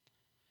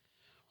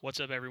What's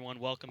up,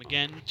 everyone? Welcome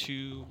again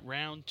to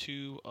round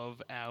 2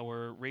 of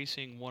our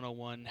Racing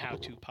 101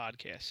 How-To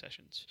podcast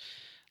sessions.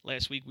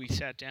 Last week, we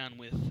sat down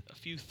with a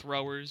few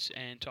throwers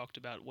and talked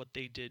about what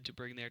they did to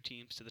bring their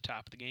teams to the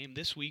top of the game.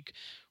 This week,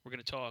 we're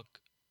going to talk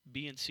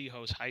B&C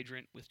Hose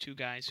Hydrant with two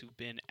guys who've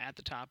been at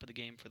the top of the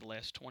game for the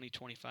last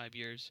 20-25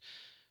 years.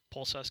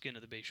 Paul Suskin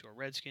of the Bayshore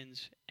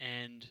Redskins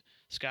and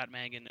Scott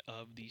Magan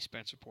of the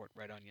Spencerport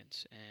Red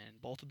Onions.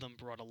 And both of them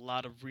brought a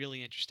lot of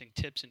really interesting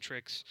tips and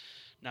tricks,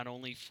 not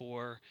only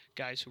for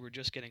guys who were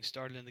just getting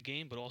started in the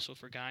game, but also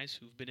for guys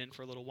who've been in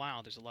for a little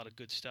while. There's a lot of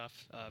good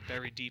stuff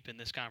buried deep in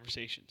this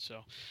conversation.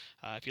 So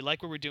if you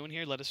like what we're doing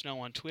here, let us know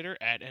on Twitter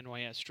at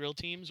NYS Drill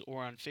Teams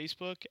or on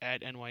Facebook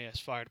at NYS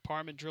Fire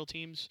Department Drill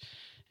Teams.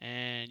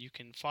 And you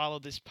can follow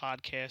this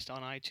podcast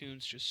on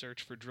iTunes. Just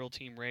search for Drill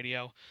Team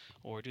Radio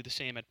or do the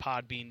same at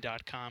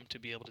podbean.com to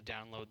be able to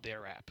download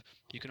their app.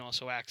 You can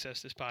also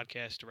access this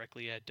podcast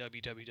directly at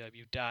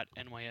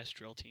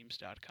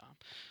www.nysdrillteams.com.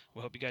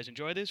 We hope you guys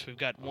enjoy this. We've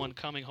got one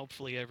coming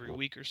hopefully every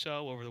week or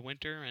so over the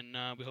winter,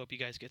 and we hope you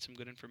guys get some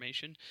good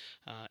information.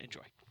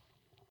 Enjoy.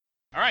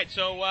 All right,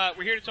 so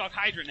we're here to talk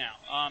Hydrant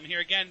now. Here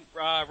again,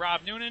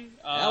 Rob Noonan,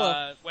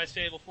 West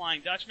Able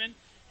Flying Dutchman.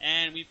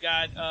 And we've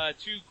got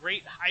two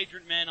great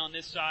hydrant men on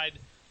this side.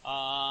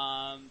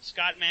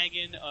 Scott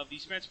Magan of the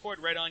Spencerport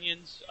Red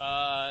Onions,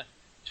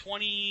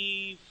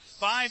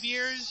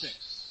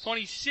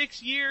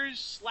 26 years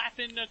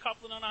slapping a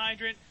coupling on a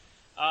hydrant.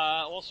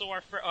 Also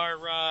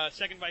our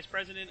second vice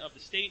president of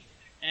the state.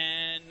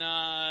 And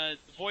the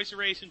voice of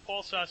racing,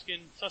 Paul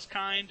Suskin,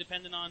 Suskind,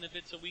 depending on if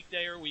it's a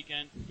weekday or a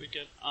weekend.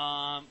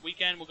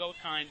 Weekend, we'll go with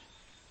kind.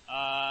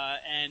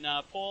 And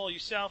Paul,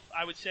 yourself,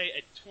 I would say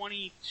at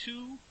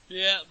 22.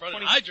 Yeah,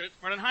 running hydrant.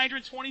 Running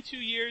hydrant, 22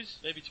 years.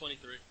 Maybe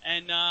 23.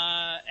 And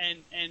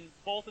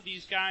both of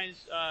these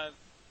guys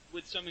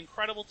with some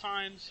incredible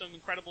times, some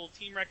incredible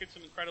team records,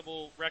 some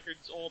incredible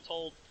records all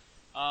told,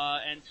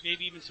 and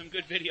maybe even some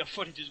good video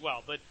footage as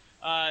well. But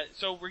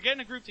so we're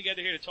getting a group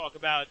together here to talk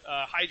about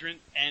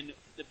hydrant and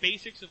the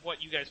basics of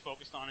what you guys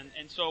focused on.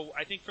 And so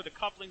I think for the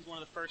couplings,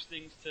 one of the first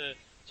things to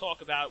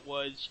talk about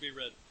was should be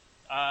red.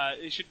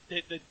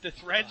 The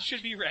threads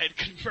should be red,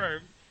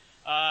 confirmed,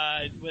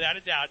 without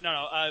a doubt.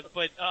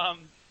 But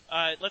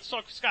let's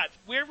talk, Scott.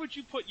 Where would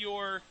you put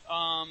your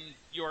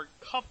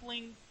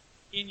coupling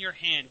in your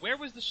hand? Where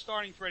was the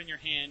starting thread in your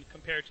hand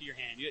compared to your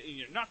hand?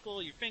 Your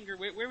knuckle, your finger.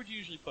 Where would you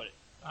usually put it?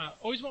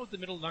 Always went with the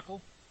middle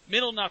knuckle.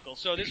 Middle knuckle.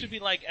 So this would be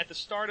like at the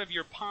start of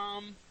your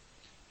palm.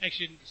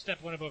 Actually,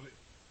 step one above it.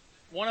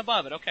 One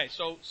above it. Okay.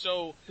 So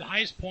the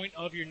highest point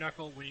of your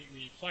knuckle when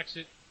you flex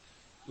it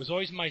was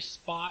always my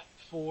spot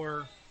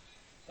for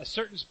a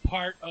certain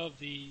part of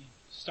the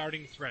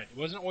starting thread. It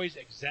wasn't always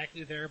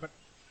exactly there, but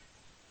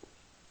it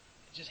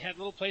just had a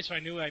little place where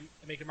I knew I'd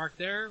make a mark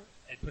there,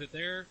 I'd put it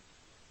there.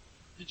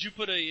 Did you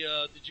put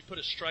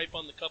a stripe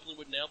on the coupling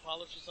with nail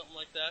polish or something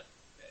like that?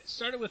 It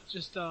started with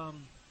just a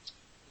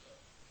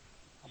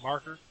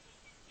marker,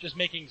 just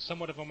making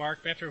somewhat of a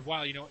mark. But after a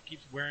while, it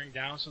keeps wearing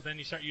down. So then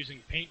you start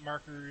using paint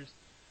markers.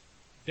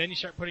 Then you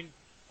start putting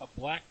a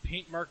black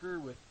paint marker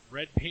with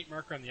red paint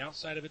marker on the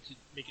outside of it to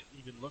make it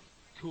even look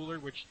cooler,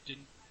 which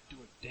didn't do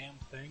a damn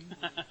thing.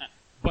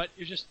 But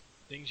it was just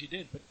things you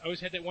did. But I always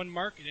had that one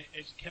mark, and it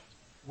kept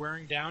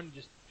wearing down. You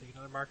just take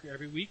another marker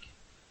every week.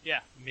 Yeah.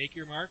 Make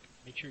your mark.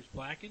 Make sure it's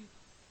blackened.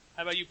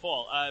 How about you,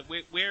 Paul?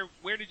 Where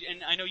did you?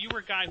 And I know you were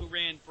a guy who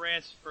ran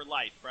brass for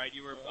life, right?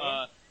 You were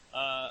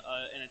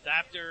an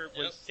adapter.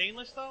 Was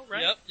stainless though,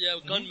 right? Yep. Yeah,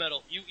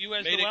 gunmetal. You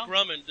as made well? it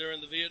Grumman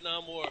during the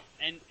Vietnam War.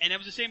 And it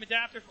was the same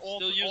adapter for all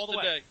Still used all the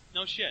today. way.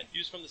 No shit.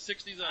 Used from the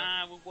 60s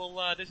on.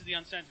 Well, this is the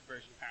uncensored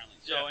version apparently.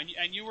 So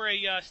Yeah. and you were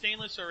a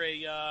stainless or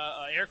a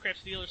aircraft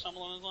steel or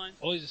something along those lines.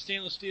 Always a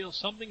stainless steel.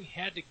 Something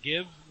had to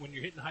give when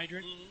you're hitting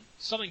hydrant. Mm-hmm.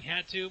 Something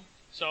had to.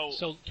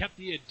 So kept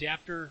the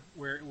adapter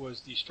where it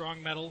was the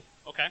strong metal.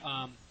 Okay.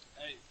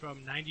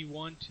 From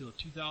 91 till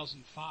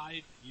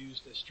 2005,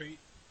 used a straight,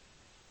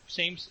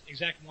 same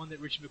exact one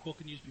that Richie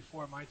McQuilkin used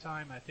before my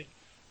time. I think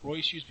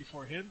Royce used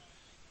before him,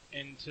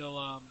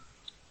 until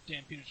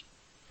Dan Peters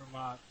from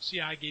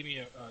CI gave me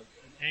an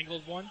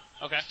angled one.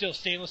 Okay. Still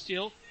stainless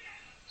steel,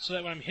 so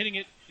that when I'm hitting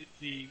it,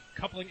 the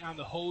coupling on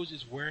the hose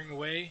is wearing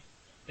away.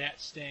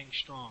 That's staying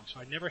strong.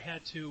 So I never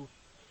had to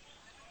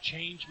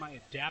change my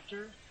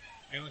adapter.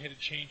 I only had to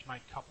change my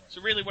coupling.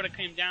 So really what it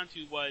came down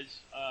to was,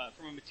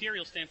 from a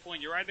material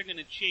standpoint, you're either going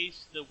to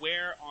chase the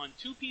wear on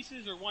two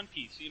pieces or one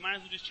piece. So you might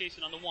as well just chase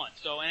it on the one.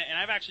 So, and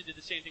I've actually did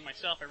the same thing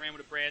myself. I ran with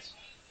a brass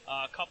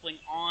coupling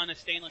on a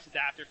stainless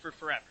adapter for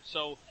forever.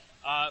 So,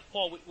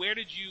 Paul, where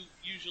did you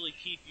usually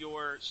keep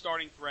your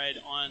starting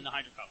thread on the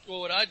hydrant coupling?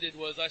 Well, what I did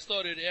was I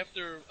started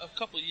after a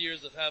couple of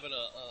years of having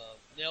a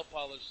nail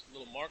polish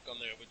little mark on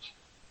there, which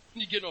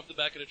when you're getting off the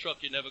back of the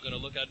truck, you're never going to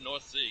look at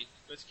North Sea.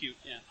 That's cute,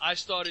 yeah. I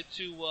started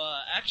to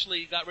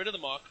actually got rid of the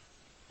mark,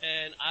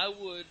 and I'd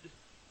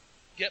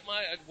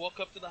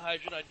walk up to the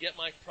hydrant, I'd get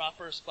my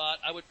proper spot,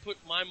 I would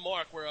put my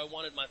mark where I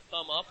wanted my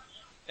thumb up,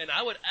 and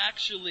I would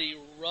actually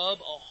rub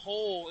a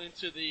hole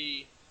into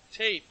the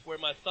tape where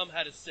my thumb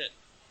had to sit.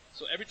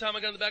 So every time I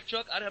got in the back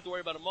truck, I didn't have to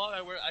worry about a mark.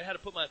 I had to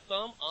put my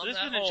thumb on So this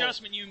that was an hole.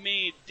 adjustment you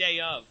made day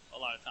of a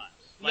lot of times.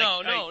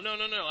 No.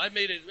 I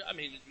made it. I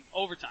mean,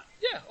 Overtime.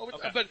 yeah, over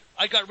Okay. but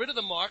I got rid of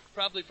the mark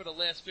probably for the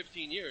last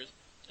 15 years,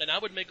 and I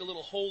would make a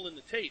little hole in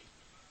the tape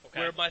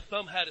where my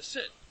thumb had to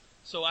sit.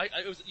 So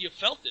you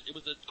felt it. It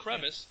was a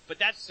crevice. But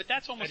that's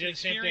almost I an did the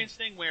same experience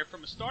thing where,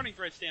 from a starting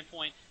thread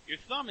standpoint, your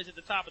thumb is at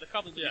the top of the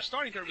coupling, but Yeah. your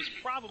starting thread was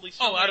probably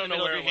Oh, somewhere I in don't the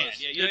know middle where of it your was.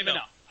 hand. Yeah, you don't even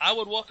know. I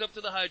would walk up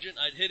to the hydrant.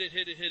 I'd hit it.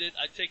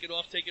 I'd take it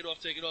off.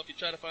 You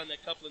try to find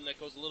that coupling that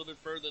goes a little bit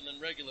further than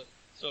regular.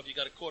 So if you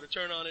got a quarter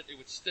turn on it, it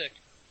would stick.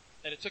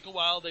 And it took a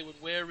while. They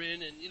would wear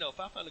in, and if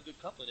I found a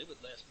good coupling, it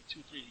would last me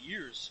 2-3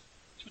 years.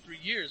 2-3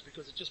 years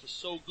because it just was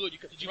so good. You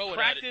could Did throw you it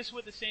at it. practice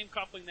with the same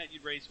coupling that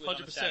you'd race with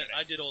 100%. on a Saturday?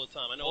 I did all the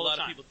time. I know All a the lot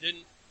of time. people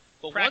didn't.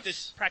 But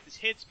Practice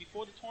hits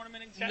before the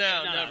tournament, exactly?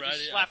 No, never.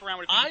 Just I- slap around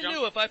with a piece I of junk?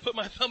 knew if I put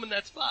my thumb in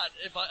that spot,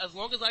 as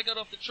long as I got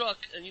off the truck,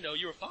 and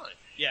you were fine.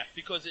 Yeah.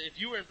 Because if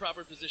you were in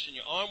proper position,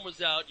 your arm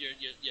was out,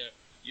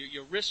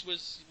 your wrist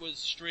was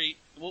straight,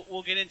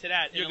 We'll get into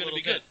that you're in a going to little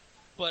be bit. good.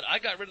 But I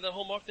got rid of that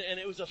whole mark there, and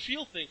it was a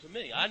feel thing for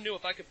me. I knew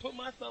if I could put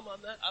my thumb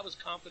on that, I was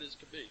confident as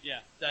could be. Yeah.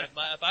 That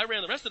if I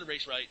ran the rest of the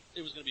race right,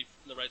 it was going to be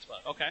in the right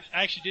spot. Okay.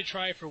 I actually did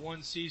try it for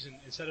one season.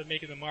 Instead of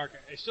making the mark,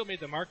 I still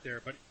made the mark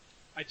there, but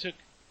I took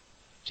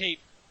tape,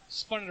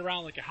 spun it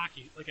around like a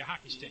hockey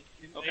stick.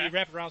 Okay. You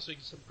wrap it around so you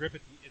get some grip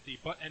at the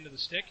butt end of the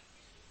stick,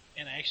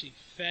 and I actually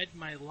fed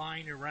my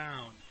line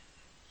around,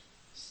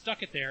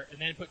 stuck it there, and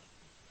then put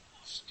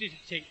stick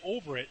tape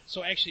over it.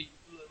 So actually,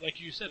 like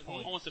you said,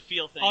 Paulie, Almost a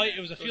feel thing. it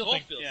was a It was feel all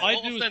thing. feel. Yeah. All I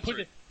All do is put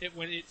sensory. it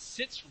when it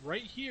sits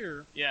right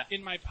here Yeah.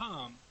 in my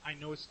palm. I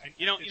know it's.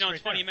 You know, right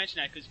it's funny you there. mention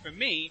that because for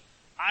me,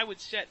 I would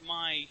set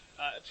my.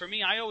 For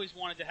me, I always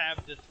wanted to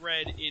have the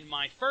thread in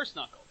my first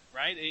knuckle,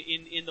 right,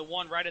 in the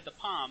one right at the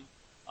palm.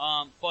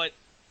 But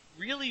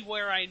really,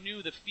 where I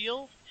knew the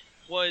feel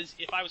was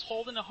if I was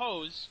holding the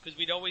hose, because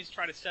we'd always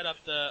try to set up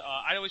the.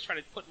 I'd always try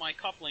to put my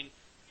coupling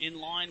in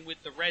line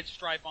with the red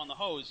stripe on the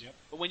hose. Yep.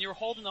 But when you're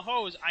holding the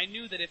hose, I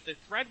knew that if the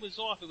thread was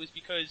off, it was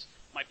because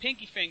my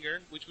pinky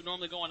finger, which would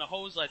normally go on the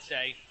hose, let's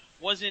say,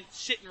 wasn't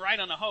sitting right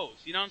on the hose.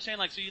 You know what I'm saying?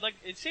 Like, so you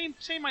it's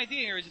same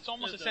idea here. Is it's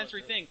almost a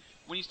sensory thing.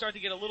 When you start to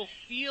get a little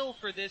feel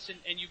for this,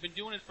 and you've been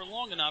doing it for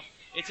long enough,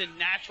 it's a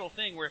natural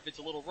thing where if it's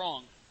a little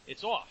wrong,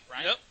 it's off,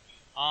 right? Yep.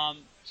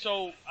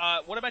 So,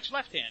 what about your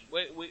left hand?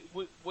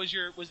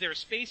 Was there a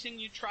spacing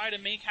you try to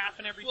make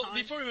happen every Well, time?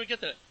 before we even get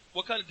to that,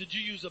 what kind of did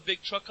you use a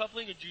big truck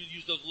coupling, or did you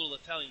use those little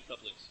Italian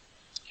couplings?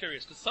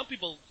 Curious, because some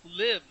people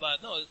live by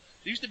there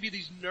used to be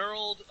these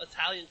knurled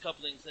Italian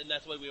couplings, and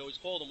that's why we always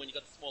called them when you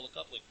got the smaller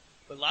coupling.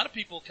 But a lot of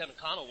people, Kevin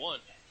Connell won.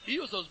 He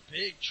used those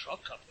big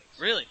truck couplings.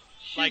 Really?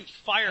 Huge, Like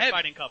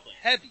firefighting coupling?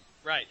 heavy,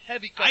 Right.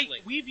 heavy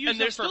coupling. We've used and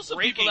them there's for still some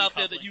braking people out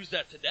there coupling. that use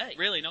that today.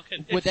 Really? No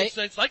kidding. Would they-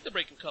 It's like the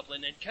braking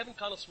coupling, and Kevin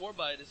Connell swore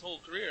by it his whole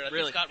career. I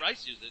Really? think Scott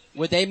Rice used it.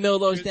 Would they mill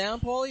those down,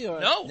 Paulie? Or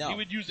No, he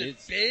would use it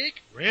It's-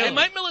 big. Really? They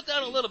might mill it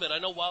down a little bit. I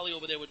know Wally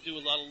over there would do a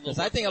lot of little. Because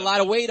I think a work lot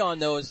for of weight on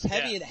those,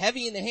 heavy Yeah.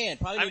 heavy in the hand.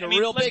 Probably I need a mean,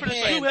 real let's big put it this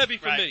that. way. hand. Too heavy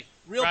for Right. me.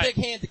 Real Right.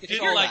 big hand to Didn't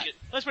control like that. it.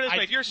 Let's put it this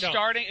way: if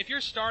you're No.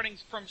 starting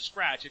from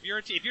scratch, if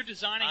you're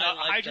designing I a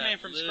like Hydroman that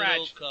from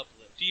little scratch,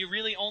 coupling. do you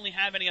really only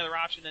have any other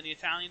option than the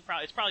Italian?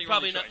 It's probably your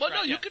Probably only not. choice, Well, right?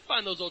 no, Yeah. you could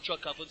find those old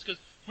truck couplings because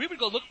we would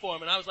go look for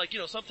them, and I was like,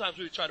 sometimes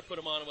we would try to put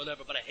them on or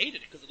whatever, but I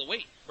hated it because of the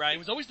weight. Right. It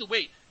was always the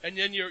weight, and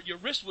then your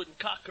wrist wouldn't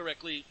cock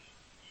correctly.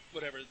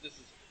 Whatever this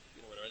is,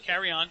 whatever.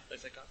 Carry on. Did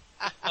I say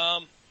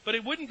cock? But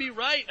it wouldn't be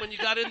right when you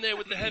got in there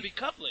with the heavy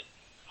coupling.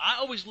 I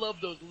always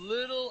loved those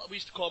little. We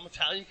used to call them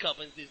Italian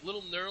couplings. These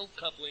little knurled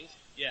couplings.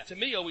 Yeah. To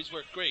me, always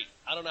worked great.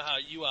 I don't know how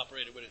you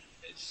operated with it.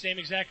 Same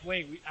exact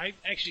way. I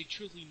actually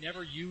truly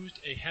never used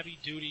a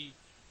heavy-duty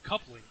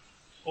coupling.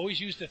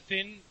 Always used a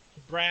thin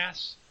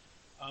brass.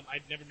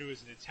 I never knew it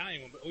was an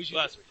Italian one, but always used.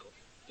 Well, that's pretty cool.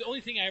 The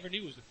only thing I ever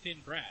knew was the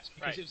thin brass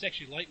because Right. it was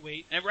actually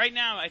lightweight. And right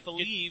now, I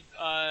believe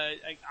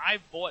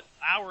I've bought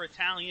our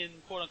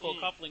Italian quote-unquote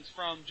couplings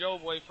from Joe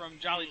Boy from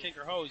Jolly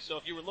Tinker Hose. So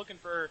if you were looking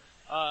for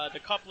the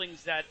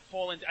couplings that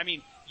fall into, I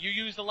mean, you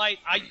use the light,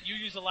 you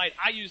use the light,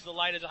 I use the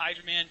light as a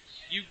Hydroman.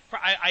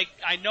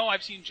 I know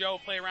I've seen Joe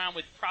play around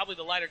with probably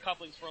the lighter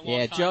couplings for a long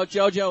Yeah, time.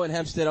 JoJo and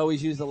Hempstead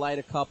always use the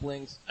lighter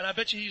couplings. And I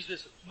bet you he used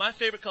this. My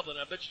favorite coupling,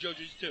 I bet you Joe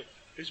used too,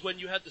 is when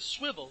you had the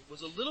swivel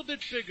was a little bit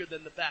bigger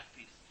than the back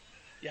piece.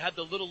 You had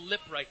the little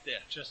lip right there.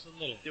 Just a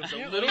little. There was a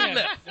Yeah, little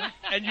yeah. lip,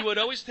 and you would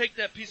always take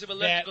that piece of That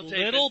electrical tape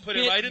little and put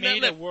bit it right in that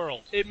made lip. a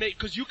world. It made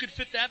because you could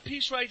fit that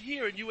piece right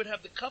here, and you would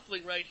have the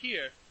coupling right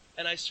here.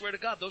 And I swear to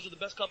God, those are the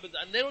best couplings,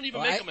 and they don't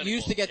even make them You anymore.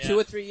 used to get Yeah. 2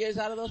 or 3 years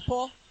out of those,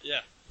 Paul? Yeah.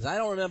 Because I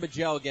don't remember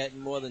Joe getting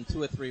more than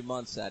 2 or 3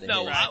 months out of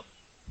No, his.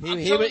 I'm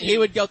He telling would, he you,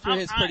 would go through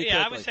his pretty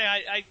yeah, quickly. I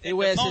would say He the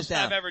wears his most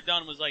down. I've ever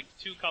done was like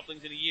 2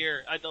 couplings in a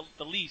year.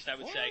 The least I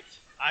would say.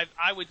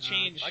 I would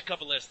change. My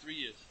couple lasts 3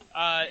 years.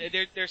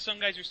 There's some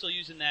guys who are still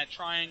using that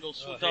triangle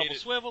Oh, hate double it.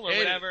 swivel or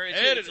Hate it. whatever.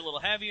 Hated It's a little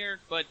heavier,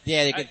 but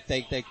Yeah, I-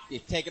 you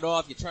take it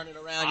off, you turn it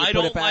around, you I put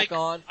don't it back like.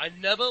 on. I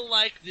never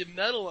liked the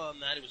metal on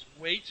that. It was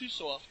way too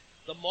soft.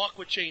 The mark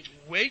would change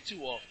way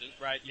too often.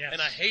 right. Yes.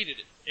 And I hated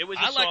it. It was.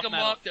 I like soft a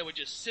metal. mark that would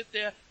just sit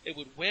there. It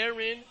would wear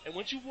in, and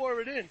once you wore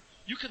it in,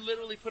 you could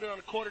literally put it on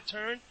a quarter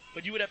turn,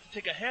 but you would have to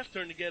take a half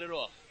turn to get it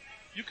off.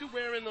 You could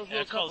wear in those little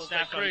That's called couples like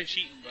snap fucking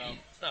crazy. cheating, bro.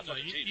 It's not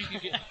fucking cheating. You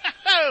could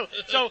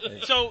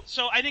get,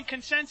 So I think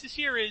consensus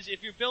here is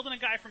if you're building a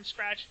guy from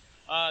scratch,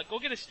 go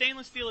get a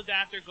stainless steel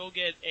adapter, go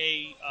get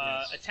a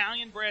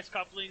Italian brass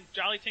coupling.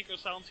 Jolly Tinker will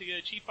sell them to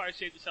you. Cheap Fire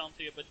Safe will sell them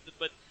to you,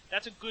 but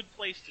that's a good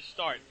place to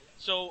start.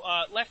 So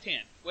left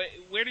hand,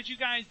 where did you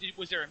guys?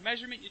 Was there a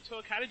measurement you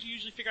took? How did you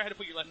usually figure out how to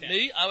put your left hand?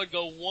 Me, I would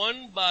go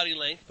one body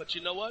length, but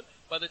you know what?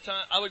 By the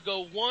time I would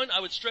go one, I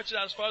would stretch it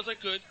out as far as I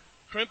could,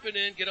 crimp it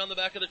in, get on the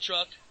back of the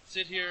truck,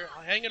 sit here,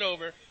 hang it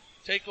over,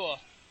 take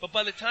off. But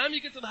by the time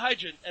you get to the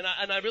hydrant, and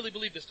I really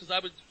believe this because I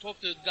would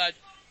talk to a guy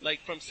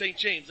like from St.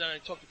 James, and I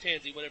talk to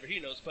Tansy, whatever he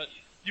knows, but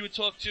you would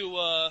talk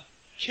to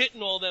Kit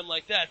and all them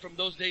like that from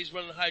those days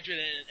running the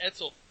hydrant and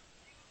Edsel.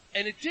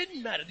 And it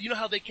didn't matter. You know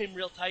how they came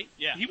real tight?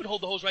 Yeah. He would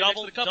hold the hose right next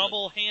to the coupling.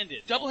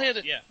 Double-handed.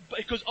 Double-handed. Yeah.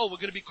 Because, we're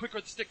going to be quicker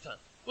at the stick time.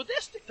 Well,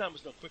 their stick time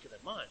was no quicker than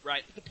mine.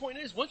 Right. But the point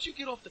is, once you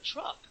get off the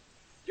truck,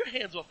 your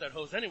hand's off that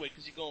hose anyway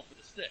because you're going for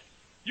the stick.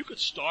 You could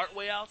start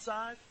way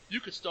outside.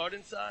 You could start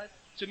inside.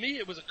 To me,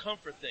 it was a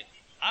comfort thing.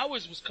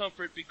 Ours was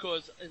comfort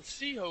because in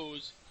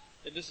C-hose,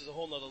 and this is a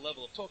whole nother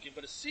level of talking,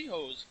 but a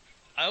C-hose,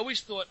 I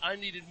always thought I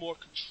needed more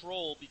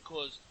control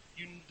because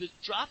the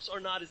drops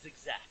are not as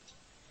exact.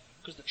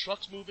 Because the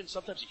truck's moving,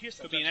 sometimes you hear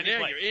something. Could be in you're any there,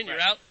 place, you're in, right.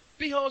 you're out.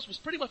 B-hose was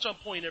pretty much on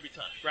point every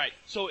time. Right.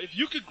 So if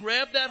you could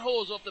grab that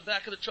hose off the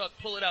back of the truck,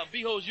 pull it out,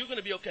 B-hose, you're going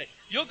to be okay.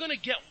 You're going to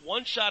get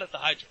one shot at the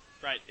hydrant.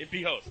 Right. In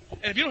B-hose.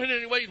 And if you don't hit it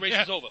anyway, the race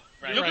is over.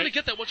 Right. You're Right. going to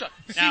get that one shot.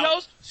 Now-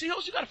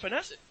 C-hose, you got to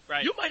finesse it.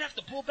 Right. You might have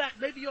to pull back.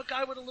 Maybe your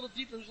guy went a little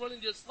deeper who's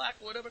running your slack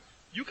or whatever.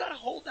 You got to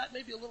hold that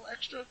maybe a little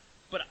extra.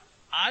 But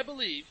I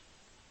believe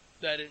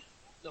that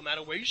no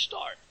matter where you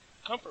start,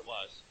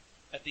 comfort-wise,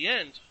 at the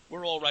end,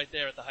 we're all right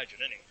there at the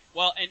hydrant anyway.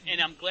 Well, and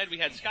I'm glad we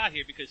had Scott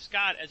here because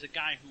Scott, as a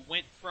guy who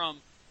went from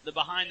the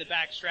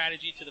behind-the-back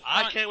strategy to the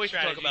front I can't wait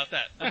strategy, to talk about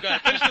that. I'm going to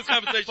finish this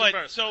conversation But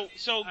first.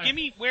 so give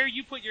me where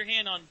you put your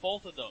hand on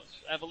both of those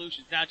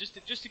evolutions. Now, just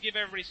to give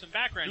everybody some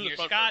background Do the here,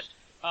 front Scott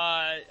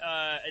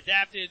first.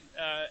 adapted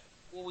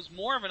what was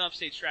more of an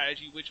upstate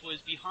strategy, which was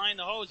behind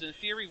the hose, and the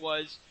theory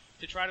was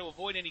to try to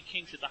avoid any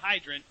kinks at the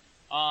hydrant.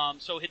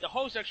 So hit the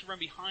hose actually run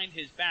behind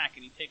his back,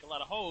 and he'd take a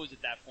lot of hose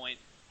at that point.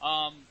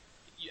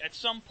 At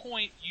some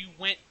point, you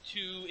went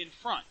to in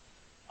front.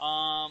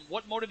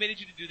 What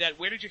motivated you to do that?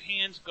 Where did your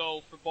hands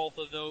go for both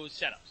of those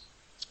setups?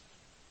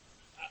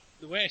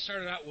 the way I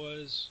started out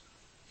was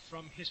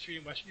from history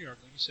in Western New York,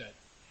 like you said.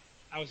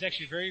 I was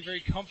actually very, very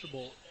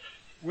comfortable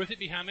with it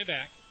behind my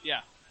back.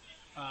 Yeah.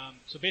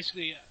 So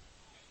basically,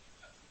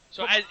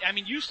 So,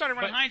 you started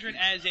running hydrant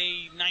as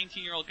a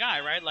 19-year-old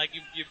guy, right? Like,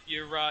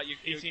 your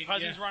 18,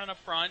 cousin's yeah. running up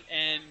front,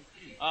 and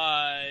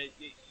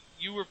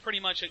you were pretty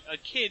much a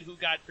kid who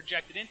got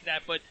projected into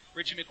that, but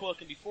Richie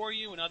McQuilkin before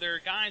you and other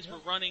guys were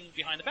running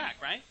behind the back,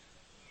 right?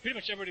 pretty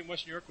much everybody in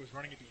Western New York was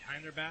running it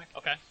behind their back.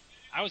 Okay.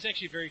 I was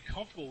actually very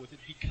comfortable with it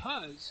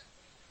because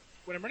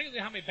when I'm running it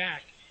behind my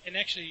back, and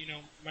actually,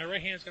 my right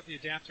hand's got the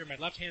adapter, my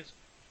left hand's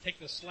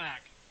taking the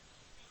slack,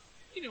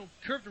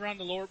 curved around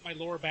my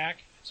lower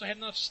back, so I had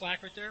enough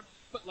slack right there.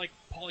 But like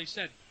Paulie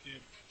said,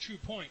 true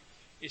point,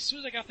 as soon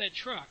as I got that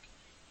truck,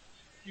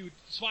 you would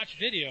watch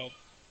video,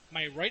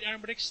 my right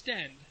arm would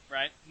extend,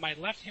 Right. my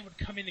left hand would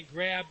come in and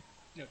grab,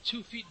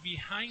 2 feet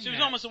behind So it that.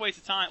 was almost a waste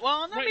of time.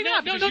 Well, Right, maybe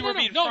not, because you were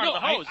being in front of the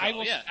hose, I though,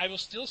 will, yeah. I will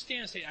still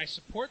stand and say I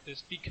support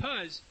this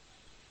because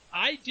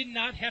I did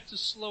not have to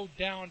slow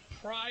down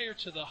prior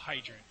to the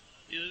hydrant.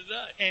 Either did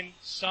I. And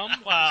some,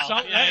 Wow.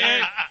 some,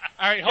 Yeah.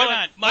 all right, hold Go on.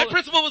 on. My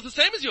principle was the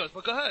same as yours,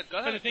 but go ahead.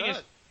 But the thing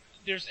is,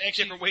 there's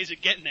actually Different ways of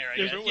getting there, I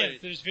there's,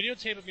 guess. there's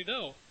videotape of me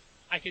though.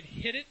 I could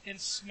hit it and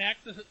smack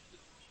the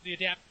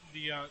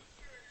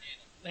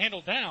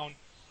handle down,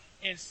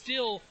 and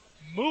still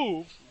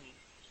move,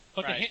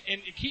 but Right.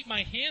 and keep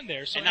my hand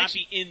there. So and not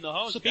actually, be in the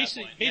hose So at that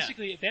point. Yeah.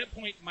 basically, at that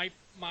point, my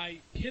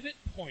pivot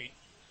point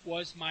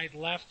was my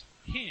left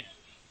hand.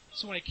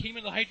 So when I came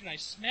into the hydrant, I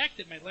smacked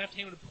it. My left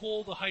hand would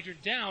pull the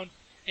hydrant down,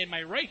 and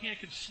my right hand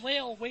could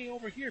flail way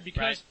over here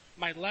because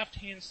my left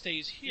hand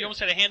stays here. You almost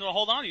had a handle to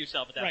hold on to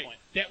yourself at that right. point.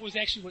 That was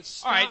actually what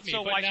stopped All right, me.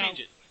 so but why now, change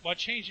it? Well, I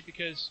changed it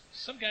because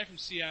some guy from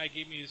CI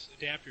gave me this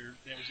adapter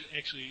that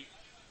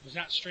was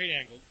not straight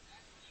angled.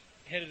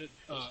 Had a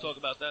Let's talk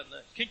about that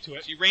next. kick to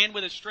it. So you ran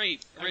with it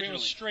straight I originally. ran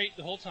it straight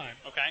the whole time.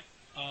 Okay.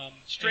 And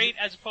Straight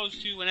as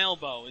opposed to an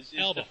elbow is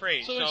elbow. the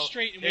phrase. So it's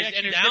straight, and we there's-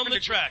 actually there's Down different the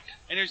deg- track.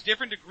 And there's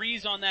different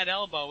degrees on that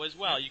elbow as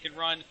well. You can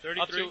run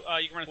 33, up to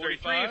you can run a 33,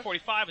 a 45.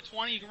 45, a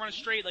 20. You can run it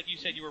straight like you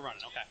said you were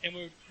running. Okay. And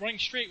we were running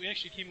straight. We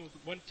actually came in with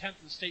 1/10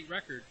 of the state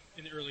record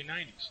in the early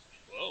 90s.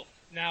 Whoa.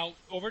 Now,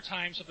 over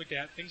time, stuff like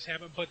that, things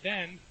happen. But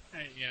then, I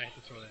had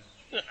to throw that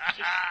in.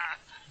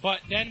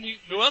 But then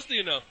Who else do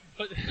you know?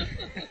 but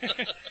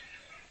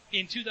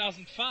in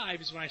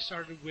 2005 is when I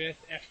started with,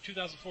 after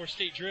 2004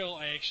 state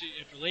drill,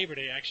 after Labor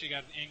Day, I actually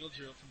got an angle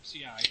drill from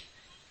CI.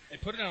 I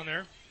put it on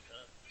there.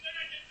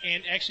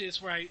 And actually,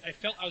 that's where I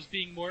felt I was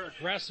being more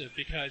aggressive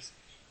because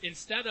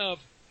instead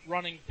of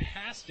running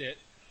past it,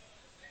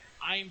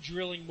 I'm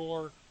drilling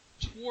more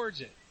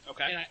towards it.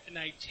 Okay. And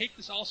I take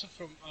this also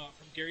from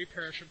Gary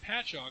Parrish from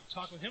Patchogue.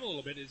 Talking with him a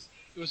little bit, it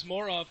was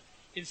more of,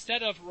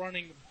 instead of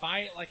running by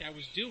it like I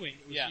was doing,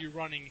 it was you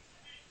running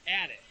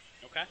at it.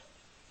 Okay.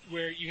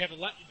 Where you have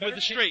With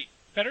the straight.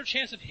 better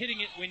chance of hitting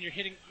it when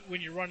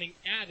you're running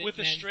at it. With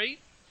the straight?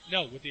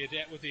 No, with the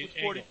With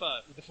angle.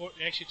 45. With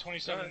actually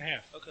 27 and a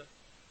half. Okay.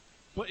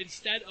 But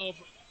instead of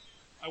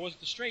I was at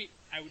the straight,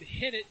 I would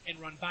hit it and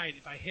run by it.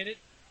 If I hit it,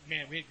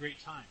 man, we had great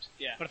times.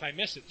 Yeah. But if I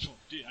miss it, oh,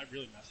 dude, I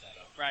really messed that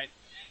up. Right.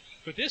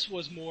 But this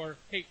was more,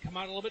 hey, come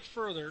out a little bit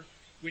further.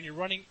 When you're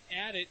running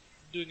at it,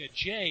 doing a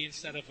J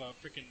instead of a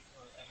freaking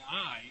an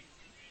I,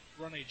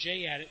 run a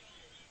J at it,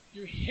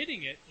 you're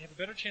hitting it. You have a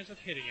better chance of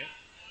hitting it.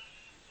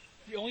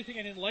 The only thing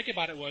I didn't like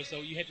about it was,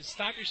 though, you had to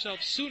stop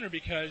yourself sooner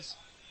because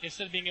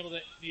instead of being able to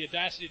the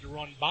audacity to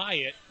run by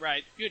it,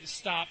 Right. you had to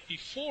stop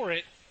before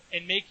it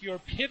and make your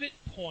pivot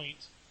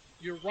point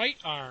your right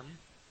arm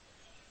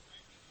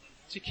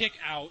to kick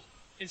out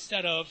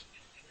instead of,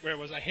 where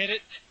was I hit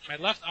it, my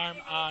left arm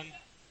on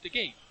the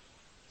gate.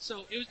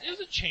 So it was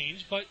a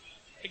change, but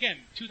again,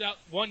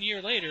 1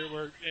 year later,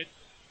 we're at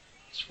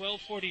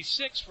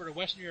 12:46 for the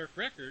West New York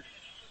record.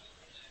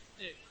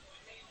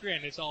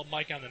 Granted, it's all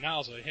Mike on the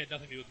nozzle. It had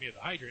nothing to do with me at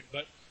the hydrant,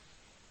 but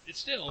it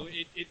still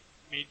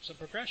made some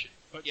progression.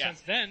 But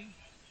since then,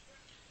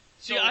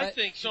 So I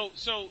think so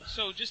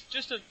just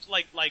to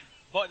like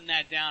button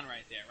that down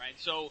right there, right?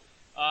 So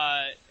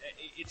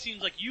it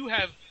seems like you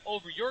have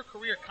over your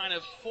career kind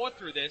of fought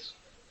through this.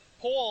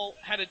 Paul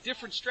had a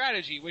different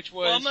strategy, which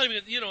was Well, I'm not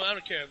even, I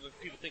don't care what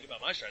people think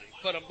about my strategy,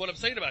 but what I'm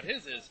saying about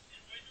his is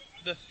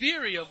the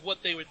theory of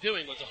what they were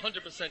doing was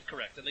 100%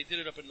 correct, and they did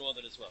it up in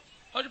Northern as well.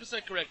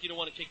 100% correct. You don't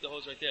want to kick the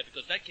hose right there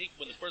because that kick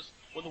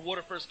when the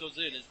water first goes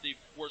in is the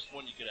worst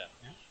one you could have.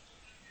 Yeah.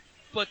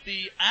 But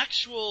the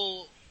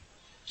actual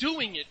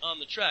doing it on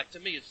the track to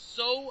me is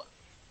so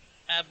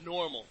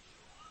abnormal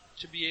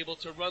to be able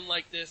to run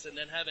like this and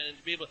then have it and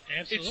to be able.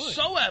 Absolutely. It's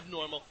so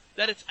abnormal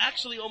that it's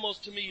actually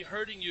almost to me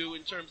hurting you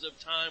in terms of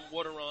time,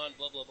 water on,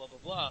 blah blah blah blah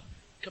blah,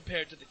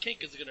 compared to the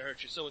kink is going to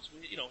hurt you. So it's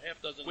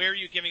half dozen. where are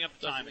you giving up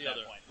the dozen time the at that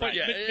other. point? But Right.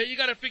 yeah, you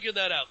got to figure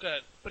that out. Go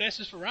ahead. but that's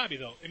just for Robbie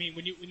though. I mean,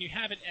 when you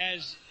have it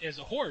as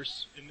a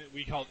horse, and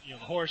we call it the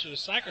horse or the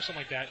cycle or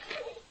something like that,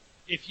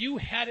 if you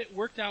had it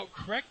worked out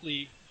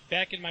correctly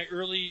back in my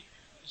early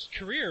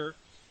career,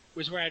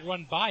 was where I'd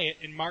run by it,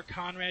 and Mark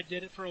Conrad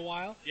did it for a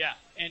while. Yeah.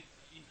 And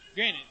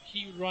granted,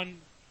 he would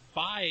run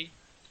by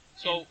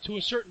So to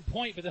a certain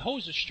point, but the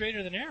hose is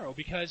straighter than arrow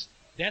because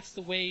that's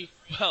the way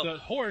Well- the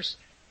horse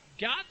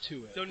got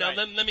to it. So now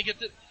Right. let me get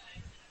to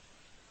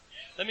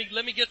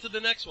let me get to the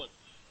next one.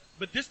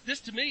 But this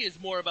to me is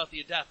more about the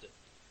adaptive.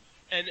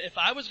 And if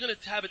I was going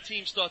to have a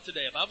team start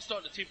today, if I was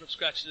starting a team from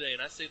scratch today,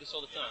 and I say this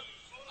all the time,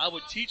 I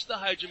would teach the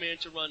Hydra Man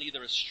to run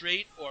either a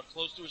straight or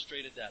close to a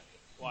straight adaptive.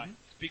 why?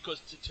 Because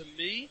to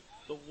me,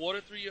 the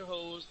water through your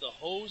hose, the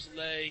hose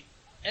lay,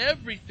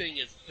 everything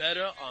is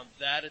better on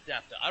that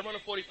adapter. I run a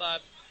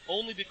 45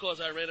 only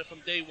because I ran it from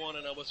day one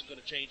and I wasn't going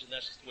to change, and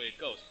that's just the way it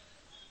goes.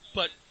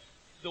 But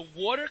the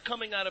water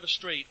coming out of a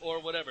straight or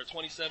whatever,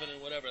 27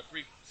 and whatever,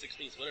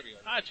 3/16, whatever you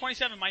want.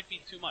 27 might be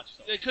too much.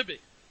 So. It could be.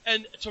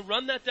 And to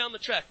run that down the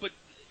track, but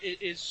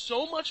it is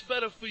so much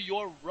better for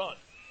your run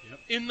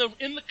in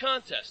the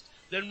contest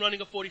than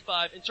running a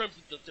 45 in terms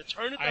of the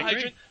turn at the I agree.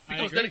 hydrant, I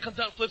because then agree. it comes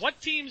out and flips.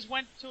 What teams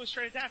went to a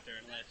straight adapter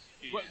in the last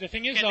few years? Well, the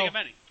thing is, Can't though, think of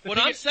any. the What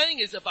thing I'm is- saying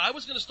is if I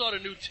was going to start a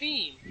new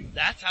team,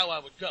 that's how I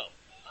would go.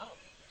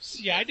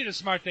 yeah, I did a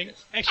smart thing.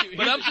 Actually,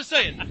 But I'm just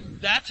saying,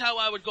 that's how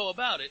I would go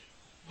about it.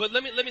 But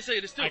let me say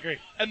this too. I agree.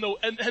 And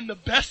the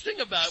best thing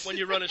about when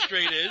you run a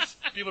straight is,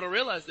 people don't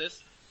realize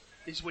this,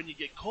 is when you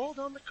get called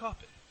on the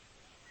carpet,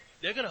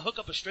 they're going to hook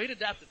up a straight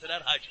adapter to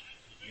that hydrant.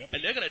 Yep.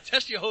 And they're going to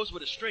test your hose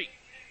with a straight.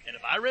 And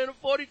if I ran a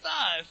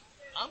 45,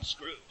 I'm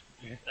screwed.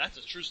 Yeah. That's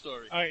a true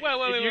story. All right,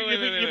 Wait, you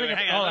bring up-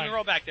 hang hold on. Let me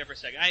roll back there for a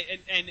second.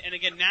 And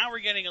again, now we're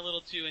getting a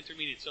little too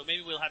intermediate, so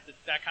maybe we'll have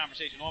that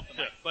conversation off the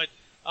mic. Yeah.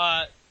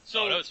 But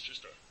So that was a true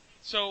story.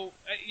 So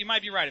you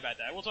might be right about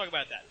that. We'll talk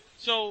about that.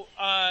 So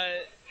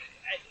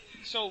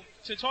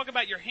to talk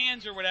about your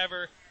hands or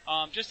whatever,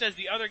 just as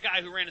the other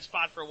guy who ran a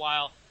spot for a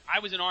while, I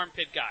was an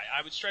armpit guy.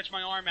 I would stretch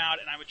my arm out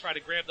and I would try to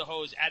grab the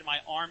hose at my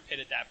armpit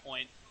at that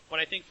point. But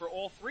I think for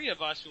all three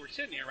of us who are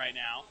sitting here right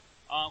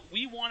now,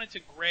 we wanted to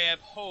grab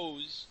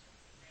hose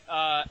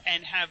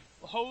and have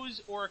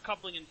hose or a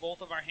coupling in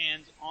both of our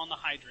hands on the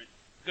hydrant.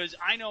 Because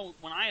I know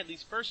when I at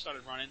least first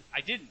started running,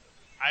 I didn't.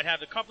 I'd have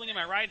the coupling in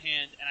my right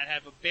hand, and I'd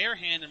have a bare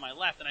hand in my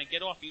left, and I'd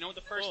get off. You know what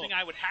the first thing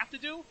I would have to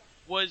do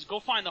was go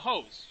find the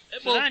hose. So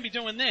Well, then I'd be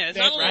doing this.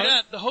 Not only right?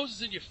 that, the hose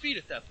is in your feet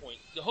at that point.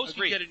 The hose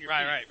Agreed. can get in your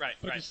right, feet. Right.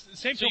 But the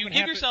same So you token give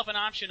happen- yourself an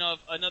option of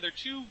another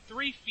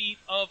 2-3 feet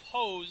of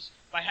hose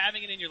by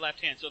having it in your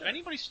left hand. So if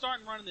anybody's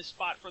starting running this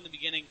spot from the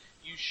beginning,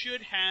 you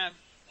should have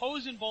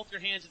hose in both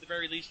your hands at the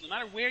very least, no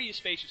matter where you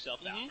space yourself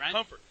out, right?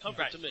 Comfort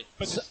Right. to me.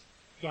 But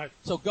go ahead.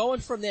 So going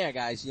from there,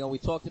 guys, we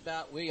talked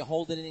about where you're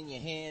holding it in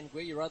your hand,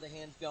 where your other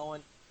hand's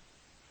going.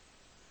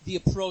 The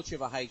approach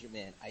of a hydrant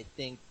man, I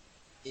think,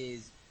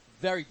 is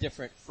very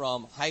different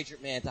from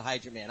hydrant man to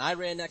hydrant man. I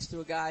ran next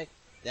to a guy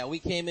that we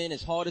came in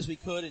as hard as we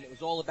could, and it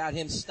was all about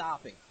him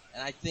stopping.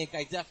 And I think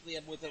I definitely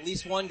am with at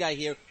least one guy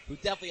here who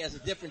definitely has a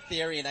different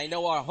theory, and I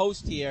know our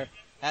host here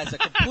has a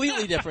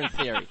completely different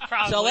theory.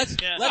 Probably, So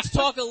yeah. let's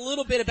talk a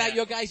little bit about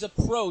your guys'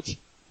 approach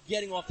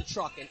getting off the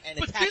truck and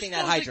attacking that But this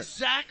goes hydrant.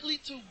 exactly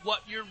to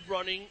what you're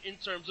running in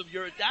terms of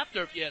your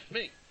adapter, if you ask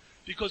me.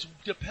 Because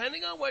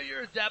depending on where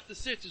your adapter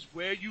sits is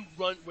where you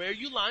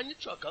line your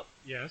truck up,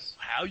 Yes.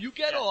 how you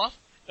get off,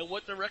 and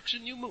what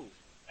direction you move.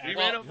 We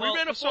Well,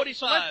 ran a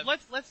 45. So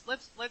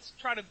let's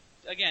try to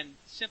again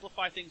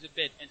simplify things a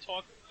bit and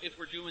talk if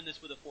we're doing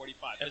this with a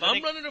 45. 'Cause If I I'm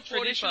think running a 45,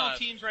 traditional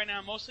teams right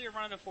now mostly are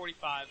running a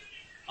 45.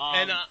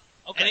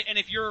 Okay. And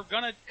if you're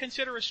gonna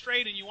consider a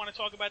straight and you want to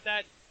talk about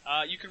that,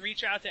 you can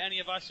reach out to any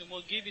of us and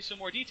we'll give you some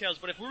more details.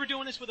 But if we were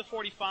doing this with a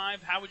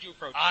 45, how would you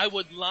approach it? I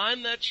would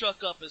line that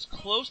truck up as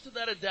close to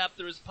that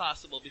adapter as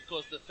possible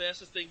because the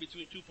fastest thing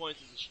between 2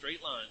 points is a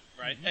straight line.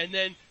 Right. And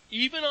then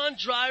even on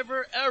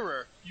driver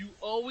error, you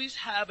always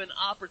have an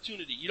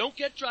opportunity. You don't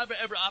get driver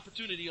error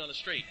opportunity on a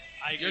straight.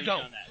 I agree You with don't.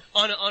 you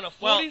on that. On a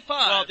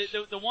 45.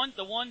 Well, the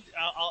one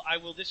I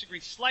will disagree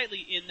slightly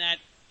in that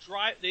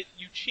that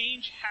you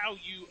change how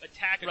you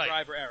attack a Right.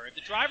 driver error. If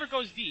the driver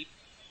goes deep,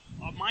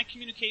 my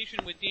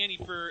communication with Danny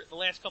for the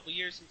last couple of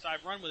years since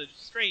I've run with a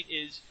straight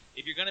is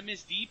if you're going to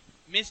miss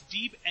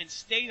deep and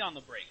stay on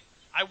the brake.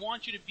 I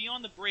want you to be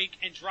on the brake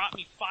and drop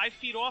me 5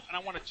 feet off, and I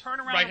want to turn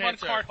around and run Right-hand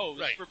turn. cart hose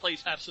Right.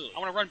 replacement. Absolutely. I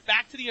want to run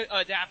back to the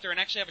adapter and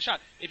actually have a shot.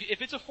 If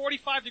it's a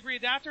 45-degree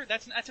adapter,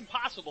 that's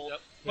impossible.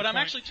 Yep. But Good I'm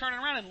point. actually turning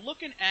around and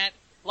looking at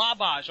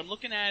lavage. I'm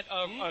looking at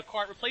a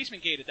cart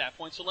replacement gate at that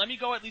point. So let me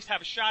go at least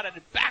have a shot at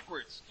it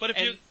backwards. But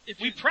And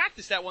we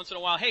practice that once in a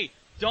while. Hey,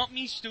 dump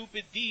me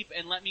stupid deep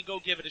and let me go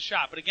give it a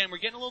shot. But again, we're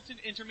getting a little too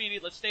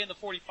intermediate. Let's stay in the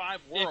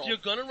 45 world. If you're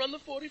going to run the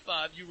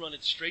 45, you run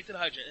it straight to the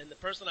hydrant. And the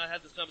person I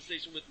had this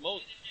conversation with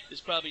most is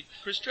probably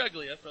Chris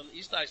Treglia from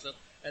East Islip.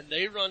 And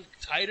they run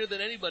tighter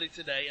than anybody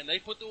today. And they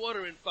put the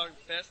water in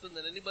faster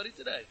than anybody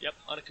today. Yep.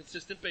 On a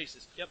consistent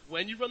basis. Yep.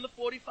 When you run the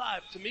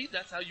 45, to me,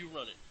 that's how you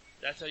run it.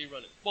 That's how you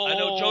run it. Whoa, I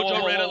know whoa,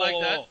 JoJo whoa, ran whoa, it like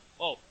whoa, that.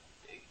 whoa.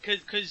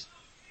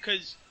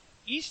 Because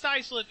East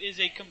Islip is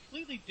a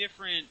completely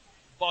different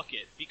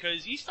bucket.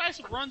 Because East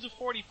Islip runs a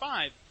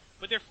 45,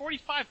 but they're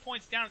 45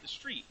 points down at the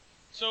street.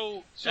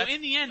 So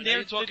in the end, Now you're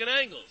they're talking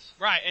angles.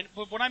 right. And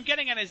but what I'm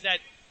getting at is that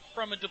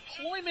from a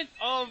deployment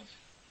of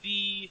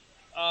the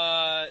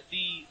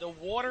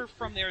water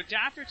from their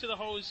adapter to the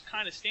hose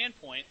kind of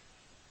standpoint,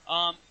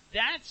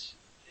 that's.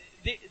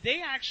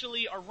 They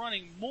actually are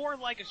running more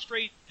like a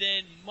straight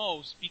than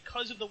most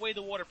because of the way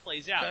the water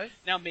plays out. Okay.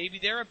 Now, maybe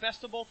they're a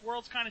best of both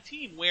worlds kind of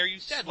team where you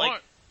said,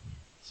 Smart.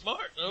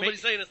 Smart.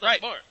 Nobody's saying it's not right.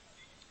 smart.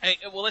 Hey,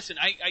 well, listen,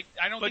 I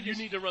don't But think you it's-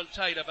 need to run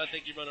tight if I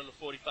think you run on the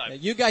 45. Yeah,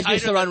 you guys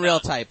used Tighter to run than real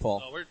that. tight, Paul.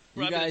 No, we're You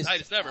running guys, the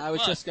tightest ever. I was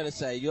Come on. just going to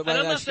say, you're And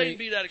running I'm that not saying straight.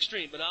 be that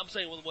extreme, but I'm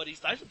saying with what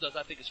East Islip does,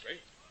 I think it's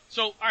straight.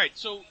 So, all right.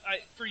 So,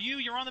 for you,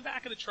 you're on the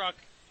back of the truck,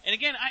 and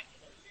again,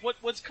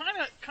 what's kind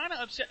of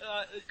upset,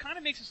 kind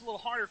of makes this a little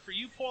harder for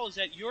you, Paul, is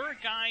that you're a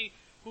guy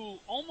who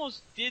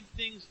almost did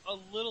things a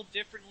little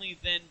differently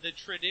than the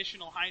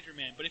traditional Hydra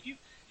Man. But if you,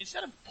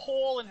 instead of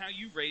Paul and how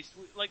you raced,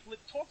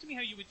 talk to me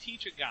how you would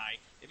teach a guy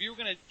if you were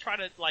going to try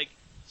to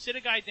sit a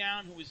guy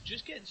down who was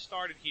just getting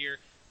started here.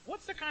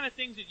 What's the kind of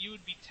things that you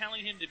would be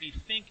telling him to be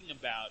thinking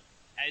about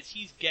as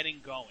he's getting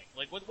going?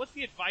 What's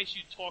the advice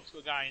you'd talk to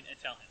a guy and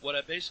tell him? What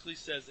I basically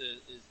says is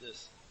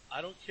this.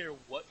 I don't care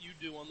what you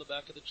do on the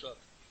back of the truck.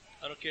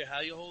 I don't care how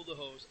you hold the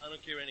hose. I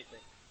don't care anything.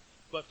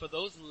 But for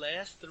those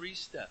last 3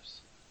 steps,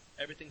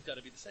 everything's got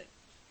to be the same.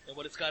 And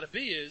what it's got to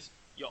be is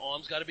your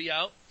arms got to be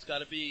out. It's got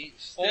to be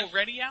stiff.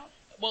 Already out?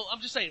 Well,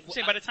 I'm just saying.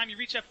 By the time you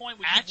reach that point,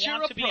 would at you your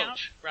want to approach, be out?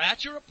 Right?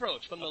 at your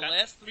approach, from Okay. the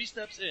last 3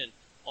 steps in,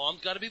 arms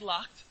got to be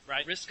locked.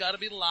 Right. Wrists got to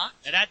be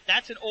locked. And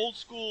that's an old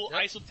school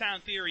Yep. Islip Town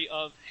theory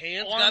of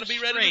Hands arms gotta be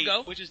ready to straight,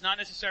 go. which is not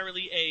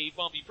necessarily a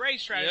bumpy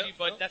brace strategy, Yep.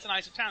 but that's an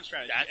Islip Town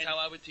strategy. That's And- how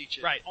I would teach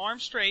it. Right,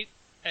 arms straight.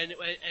 And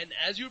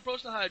as you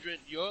approach the hydrant,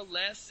 your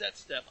last set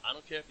step, I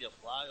don't care if you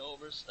fly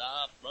over,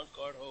 stop, run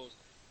cart hose,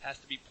 has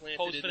to be planted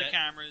Pose in for the that,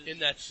 cameras. in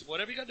that,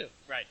 whatever you got to do.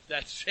 Right.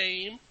 That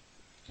same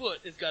foot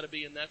has got to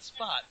be in that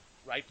spot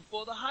right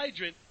before the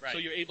hydrant, Right. so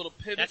you're able to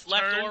pivot. That's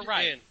left or turn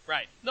right. in.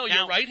 Right. No, Now-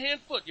 your right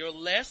hand foot, your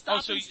last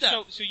stop so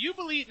step. you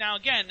believe now?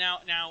 Again,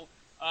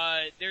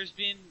 there's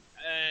been.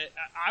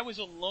 I was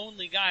a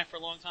lonely guy for a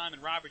long time,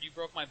 and Robert, you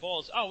broke my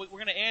balls. Oh, we're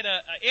going to add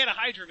a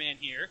Hydra Man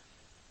here.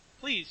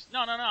 Please, no.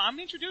 I'm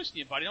introducing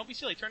you, buddy. Don't be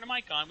silly. Turn the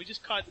mic on. We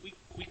just cut.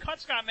 We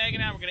cut Scott Megan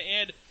out. We're going to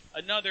add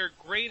another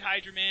great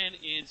Hydra Man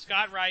in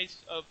Scott Rice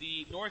of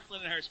the North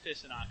Lindenhurst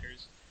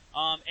Pistonknockers.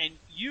 And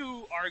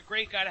you are a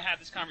great guy to have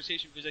this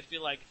conversation because I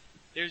feel like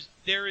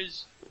there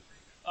is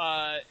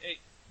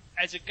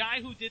as a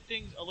guy who did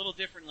things a little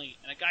differently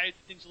and a guy who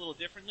did things a little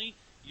differently,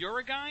 you're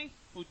a guy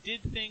who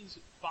did things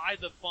by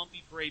the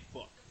Bumpy Bray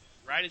book.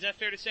 Right? Is that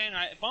fair to say? And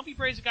Bumpy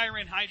Bray's a guy who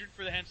ran Hydrant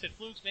for the Hempstead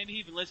Flukes. Maybe he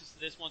even listens to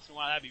this once in a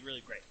while. That'd be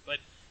really great. But,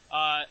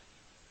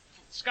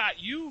 Scott,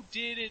 you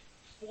did it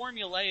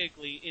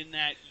formulaically in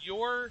that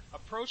your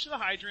approach to the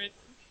hydrant,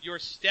 your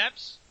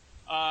steps,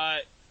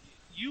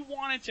 you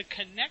wanted to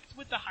connect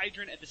with the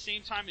hydrant at the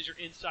same time as your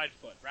inside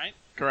foot, right?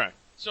 Correct.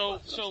 So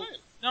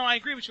no, I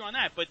agree with you on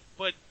that. But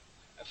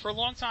for a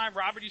long time,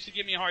 Robert used to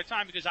give me a hard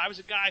time because I was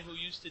a guy who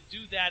used to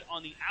do that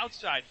on the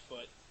outside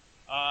foot.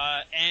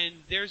 And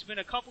there's been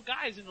a couple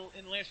guys in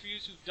the last few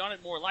years who've done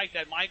it more like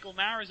that. Michael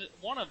Mara is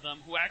one of them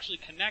who actually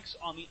connects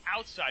on the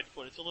outside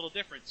foot. It's a little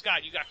different.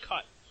 Scott, you got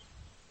cut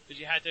because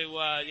you had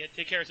to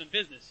take care of some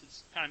business.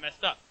 It's kind of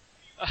messed up.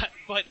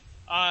 But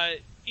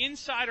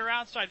inside or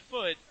outside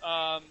foot,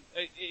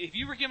 if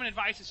you were giving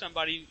advice to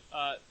somebody,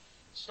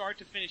 start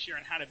to finish here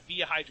on how to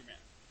be a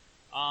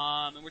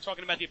hydroman, and we're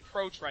talking about the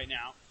approach right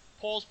now.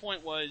 Paul's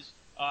point was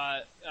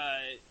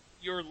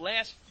your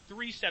last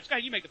 3 steps. Go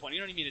ahead, you make the point.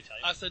 You don't need me to tell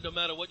you. I said no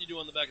matter what you do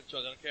on the back of the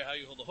truck, I don't care how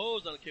you hold the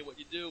hose, I don't care what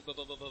you do, blah,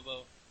 blah, blah, blah,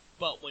 blah.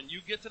 But when you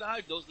get to the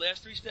hydrant, those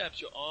last 3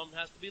 steps, your arm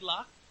has to be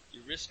locked,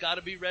 your wrist got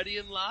to be ready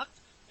and locked,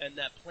 and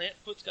that plant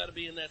foot's got to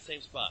be in that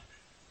same spot.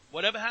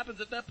 Whatever happens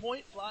at that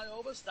point, fly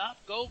over, stop,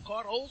 go,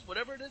 cart hose,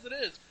 whatever it is, it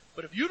is.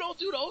 But if you don't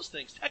do those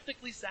things,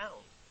 technically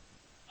sound,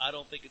 I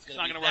don't think it's going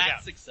to be work that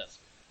out.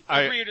 successful.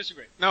 Agree or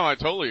disagree? No, I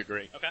totally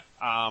agree. Okay.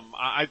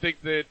 I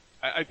think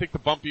the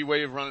bumpy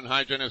way of running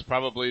hydrant is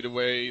probably the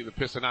way the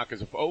Pistanakas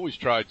have always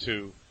tried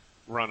to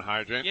run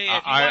hydrant. Yeah,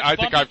 I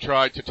think I've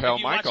tried to tell if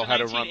you watch Michael the how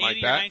to run like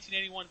that.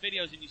 1981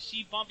 videos and you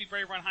see Bumpy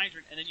Bray run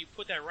hydrant, and then you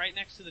put that right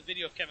next to the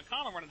video of Kevin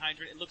Connell running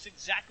hydrant, it looks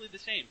exactly the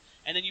same.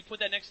 And then you put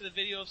that next to the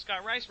video of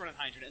Scott Rice running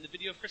hydrant and the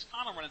video of Chris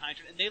Connell running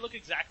hydrant, and they look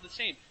exactly the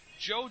same.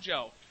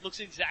 JoJo looks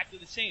exactly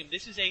the same.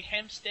 This is a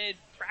Hempstead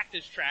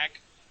practice track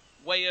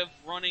way of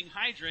running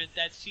hydrant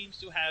that seems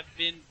to have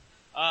been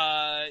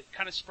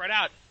kind of spread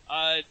out.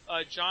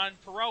 John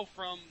Perot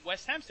from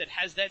West Hempstead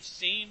has that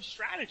same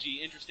strategy,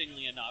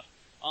 interestingly enough.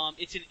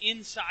 It's an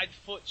inside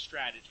foot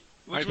strategy.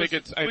 I think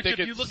if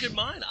you look at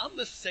mine, I'm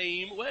the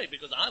same way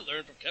because I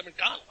learned from Kevin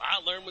Connell. I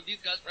learned with these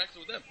guys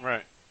practicing with them.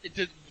 Right.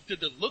 Did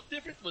the look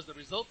different? Was the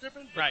result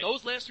different? But Right.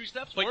 those last 3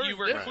 steps But were you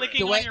were different. clicking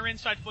The way- on your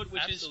inside foot,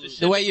 which is Absolutely.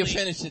 specifically... The way you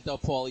finished it, though,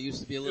 Paul, it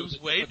used to be a little was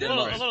bit way different than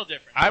different. a little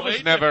different. I Way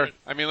was never. different.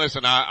 I mean,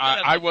 listen.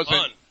 Gotta I have wasn't.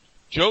 fun.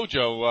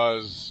 JoJo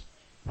was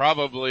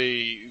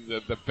probably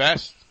the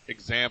best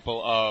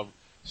example of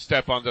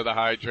step under the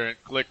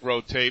hydrant, click,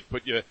 rotate,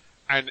 put you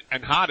and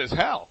hot as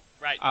hell.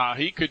 Right.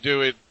 He could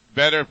do it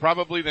better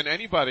probably than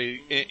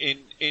anybody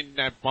in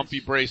that Bumpy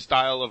Bray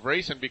style of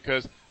racing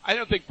because I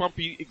don't think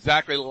Bumpy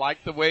exactly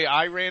liked the way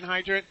I ran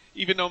hydrant,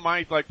 even though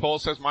like Paul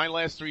says, my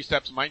last 3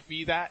 steps might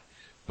be that,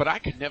 but I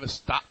could never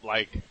stop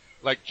like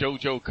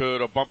JoJo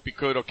could or Bumpy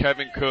could or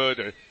Kevin could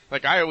or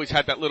like I always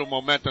had that little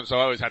momentum, so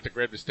I always had to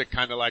grab the stick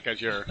kind of like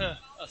as you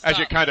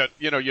kind of,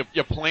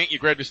 you plant, you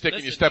grab the stick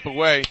and you Listen, step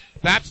away.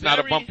 That's not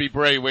a very- Bumpy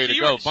Bray way to So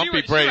go.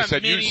 Bumpy Bray you're said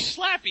a mini you,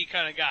 slappy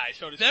kind of guy,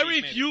 so to speak.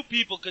 Very maybe. few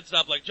people could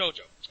stop like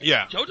JoJo.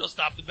 yeah. JoJo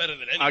stopped it better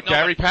than anyone.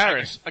 Gary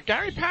Paris.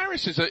 Gary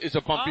Paris is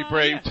a Bumpy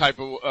Bray yeah. type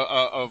of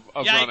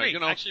Yeah, I runner.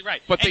 agree. Actually,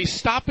 right. But they And-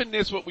 stop in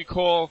this what we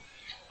call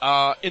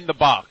in the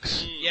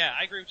box. Yeah,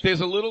 I agree with you.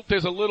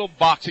 There's a little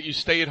box that you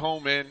stay at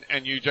home in,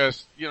 and you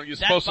just you're That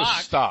supposed to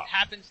box stop.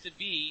 happens to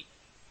be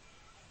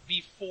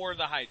before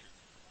the hydrant.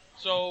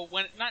 So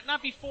when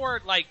not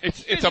before like It's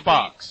a physically,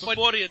 box. but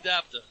Before the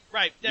adapter.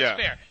 right, that's Yeah.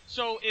 fair.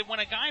 So when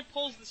a guy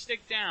pulls the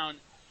stick down,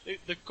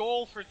 the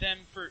goal for them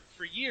for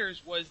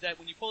years was that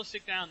when you pull the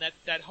stick down,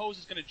 that hose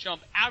is going to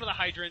jump out of the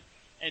hydrant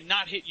and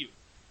not hit you.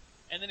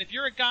 And then if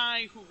you're a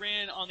guy who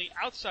ran on the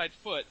outside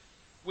foot,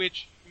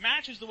 which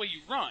matches the way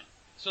you run,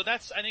 so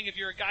that's I think if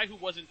you're a guy who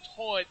wasn't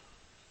taught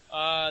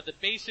the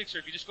basics, or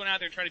if you're just going out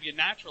there and trying to be a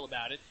natural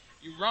about it,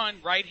 you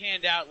run right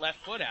hand out,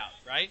 left foot out,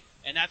 right?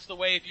 And that's the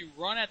way, if you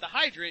run at the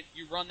hydrant,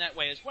 you run that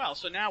way as well.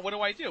 So now what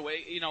do?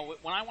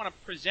 When I want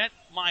to present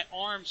my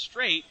arm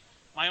straight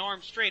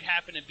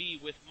happen to be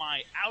with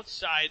my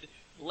outside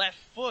left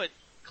foot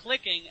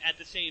clicking at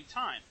the same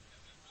time.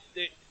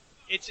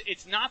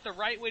 It's not the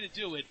right way to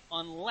do it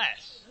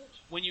unless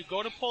when you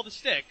go to pull the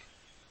stick,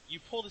 you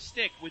pull the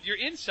stick with your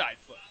inside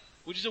foot,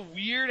 which is a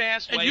weird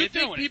ass way And you of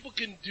think doing people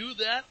can do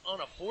that on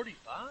a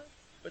 45?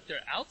 But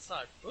their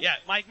outside it. foot? Yeah,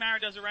 Mike Mara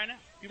does it right now.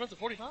 He runs a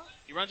 45?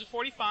 He runs a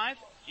 45.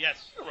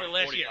 Yes, He'll for run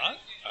last year.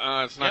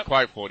 45. It's not Yep.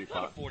 quite Not a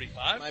 45.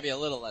 45. Might be a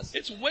little less.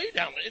 It's way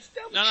down. It's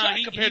down the No, track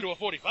he- compared to a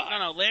 45.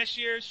 No, last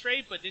year is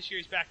straight, but this year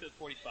he's back to the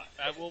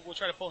 45. We'll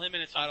try to pull him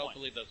in at some I don't point.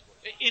 believe that's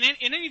what. In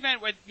any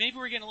event, maybe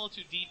we're getting a little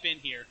too deep in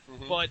here,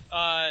 but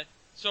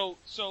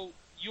so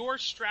your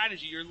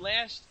strategy, your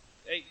last,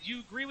 you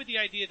agree with the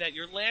idea that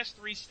your last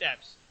 3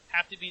 steps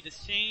have to be the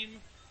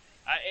same.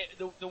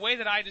 The way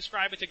that I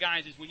describe it to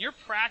guys is when you're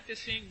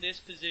practicing this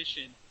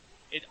position,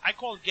 I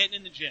call it getting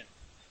in the gym,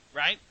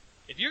 right?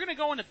 If you're going to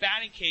go in the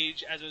batting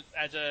cage as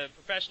a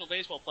professional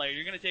baseball player,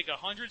 you're going to take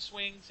 100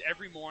 swings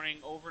every morning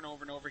over and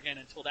over and over again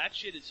until that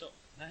shit is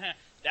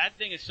that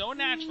thing is so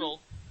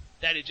natural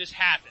that it just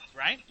happens,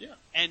 right? Yeah.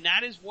 And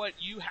that is what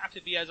you have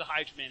to be as a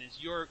hydroman, is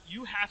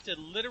you have to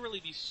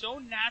literally be so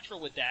natural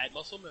with that.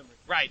 Muscle memory.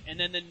 Right. And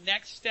then the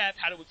next step,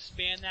 how to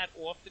expand that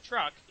off the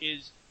truck,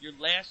 is your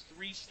last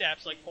 3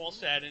 steps, like Paul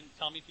said, and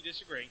tell me if you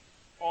disagree,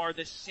 are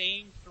the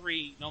same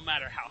 3, no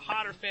matter how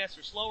hot or fast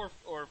or slow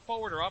or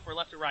forward or up or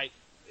left or right.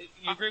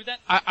 You agree with that?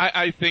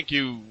 I think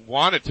you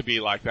want it to be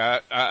like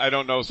that. I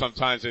don't know.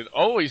 Sometimes it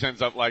always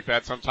ends up like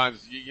that.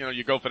 Sometimes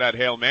you go for that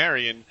Hail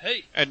Mary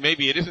and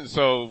maybe it isn't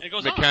so And it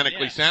goes mechanically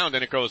on, yeah. sound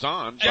and it goes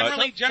on.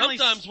 But Generally,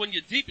 sometimes when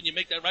you're deep and you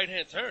make that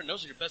right-hand turn,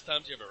 those are your best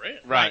times you ever ran.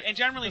 right. And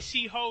generally,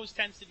 C-Hose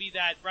tends to be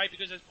that, right?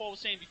 Because as Paul was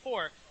saying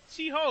before,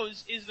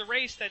 C-Hose is the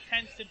race that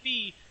tends to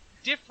be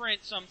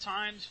different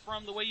sometimes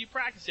from the way you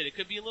practice it. It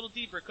could be a little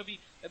deeper. It could be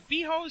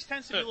B-Hose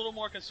tends to be a little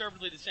more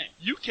conservatively the same.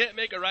 You can't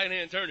make a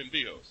right-hand turn in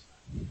B-Hose.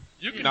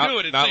 You can Not, do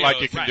it in not C-Hose.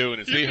 like you can Right. do it in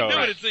You can C-Hose. do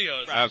it in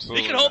C-Hose.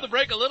 Absolutely You can hold not. the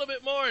brake a little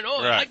bit more and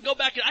Right. I can go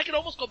back. I can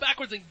almost go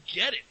backwards and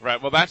get it. Right.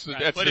 Well, that's Right.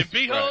 that's But in just-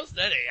 B-Hose, right.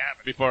 that ain't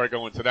happening. Before I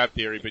go into that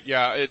theory, but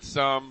yeah, it's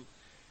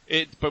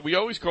but we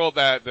always called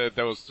that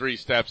those 3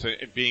 steps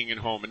and being in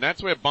home, and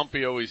that's where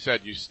Bumpy always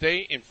said you stay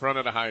in front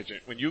of the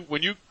hydrant when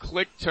you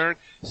click turn.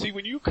 See,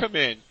 when you come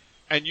in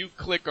and you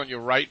click on your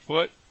right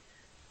foot,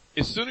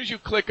 as soon as you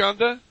click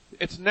under,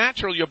 it's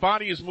natural. Your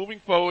body is moving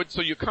forward,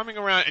 so you're coming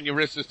around and your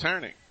wrist is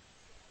turning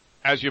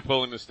as you're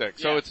pulling the stick.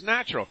 So Yeah. it's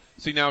natural.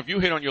 See, now if you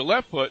hit on your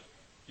left foot,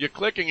 you're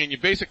clicking and you're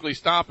basically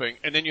stopping,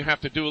 and then you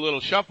have to do a little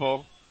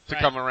shuffle to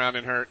Right. come around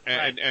and hurt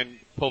Right. and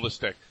pull the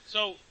stick.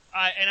 So,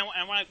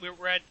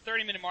 we're at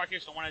 30-minute mark here,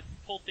 so I want to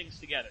pull things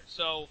together.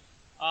 So,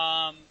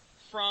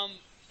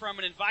 from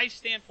an advice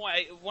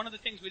standpoint, one of the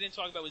things we didn't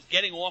talk about was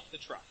getting off the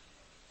truck.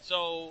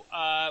 So,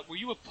 were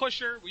you a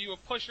pusher?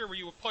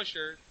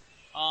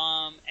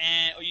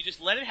 Or you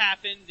just let it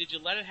happen? Did you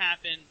let it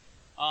happen?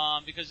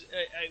 Because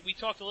we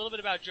talked a little bit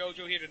about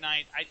JoJo here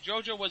tonight.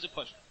 JoJo was a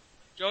pusher.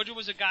 JoJo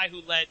was a guy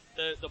who let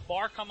the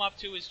bar come up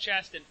to his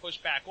chest and push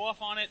back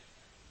off on it.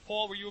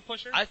 Paul, were you a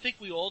pusher? I think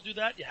we all do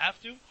that. You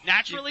have to.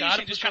 Naturally, You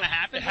gotta it just push kind of off.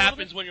 happens. It a little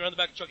happens bit? when you're on the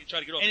back of the truck. You try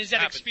to get off. And It is that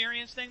happens.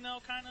 experience thing though,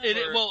 kind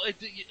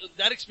of?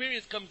 That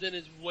experience comes in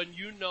is when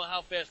you know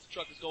how fast the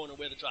truck is going and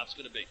where the drop's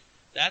going to be.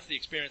 That's the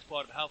experience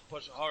part of how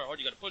hard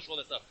you got to push all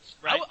that stuff.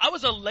 Right. I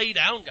was a lay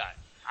down guy.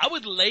 I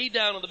would lay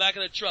down on the back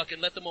of the truck and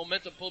let the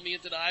momentum pull me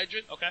into the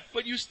hydrant. Okay.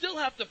 But you still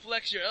have to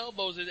flex your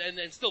elbows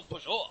and still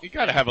push off. You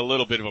got to have a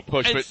little bit of a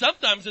push, And but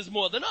sometimes there's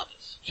more than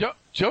others.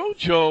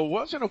 JoJo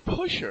wasn't a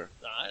pusher.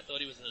 No, I thought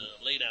he was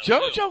a lay down.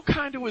 JoJo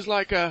kind of was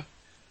like a.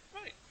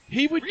 Right.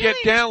 He would Really?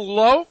 get down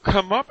low,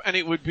 come up, and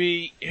it would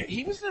be.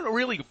 He wasn't a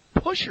really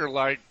pusher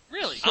like.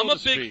 Really? So I'm a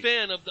to big speak.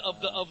 fan of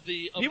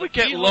the. He would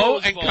get low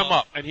and come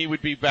up, and he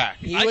would be back.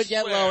 He I would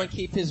get swear. low and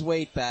keep his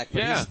weight back,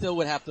 but Yeah. he still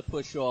would have to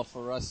push off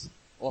for us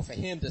or for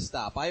him to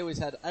stop. I always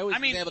was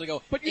able to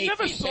go. But you 8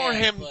 never feet saw back,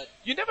 him. but-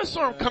 You never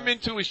saw him come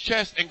into his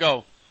chest and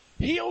go.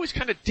 He always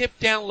kind of dipped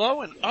down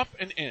low and up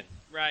and in.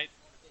 Right.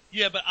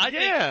 Yeah, but I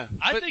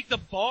but- think the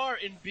bar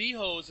in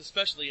B-hose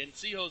especially, and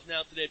C-hose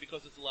now today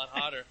because it's a lot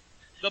hotter.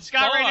 The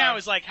Scott right bar- now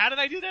is like, how did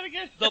I do that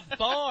again? the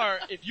bar,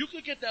 if you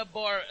could get that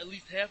bar at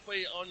least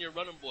halfway on your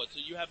running board so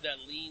you have that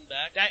lean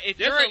back. If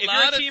There's you're a a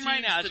lot of team right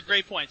teams now, that's a that-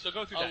 great point. So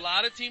go through A that.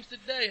 lot of teams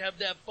today have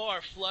that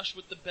bar flush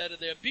with the bed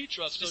of their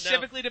B-truck.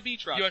 Specifically to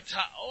B-Truck. So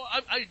now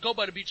I go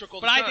by the B-truck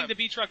all But the time. I think the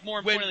B-Truck more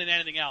When- importantly than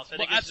anything else. I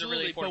Well, think this is a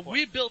really absolutely. important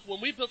But point.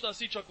 when we built our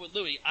C-truck with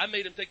Louis, I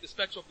made him take the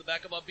specs off the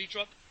back of our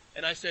B-truck,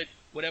 and I said,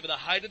 whatever the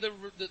height of the I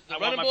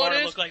want running my board bar to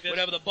is, look like this.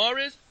 whatever the bar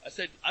is, I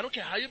said, I don't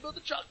care how you build the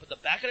truck, but the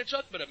back of the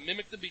truck better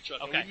mimic the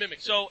B-truck. Okay. And we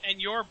mimicked So, and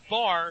your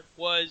bar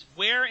was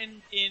where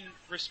in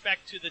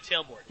respect to the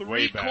tailboard? it.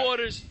 Way back.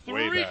 Way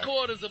Three back.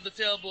 quarters of the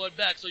tailboard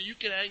back, so you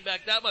can hang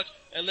back that much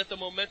and let the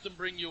momentum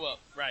bring you up.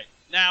 Right.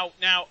 Now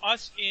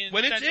us in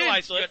When it's Central in,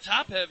 Islip, you're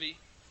top heavy,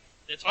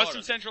 it's us harder.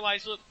 in Central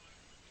Islip,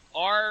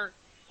 our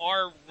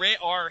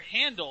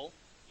handle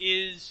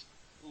is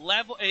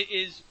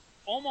is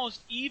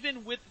almost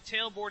even with the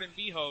tailboard and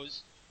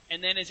B-hose,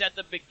 and then is at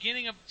the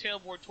beginning of the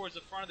tailboard towards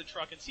the front of the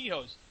truck and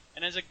C-hose.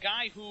 And as a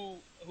guy who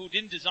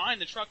didn't design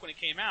the truck when it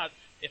came out,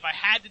 if I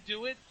had to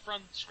do it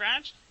from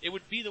scratch, it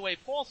would be the way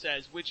Paul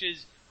says, which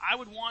is I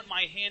would want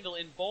my handle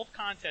in both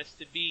contests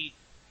to be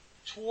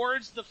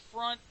towards the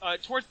front,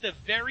 towards the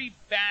very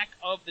back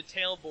of the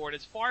tailboard,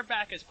 as far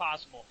back as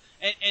possible.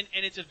 And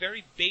it's a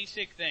very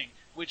basic thing,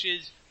 which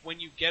is when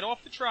you get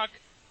off the truck,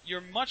 you're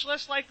much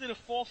less likely to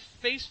fall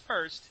face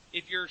first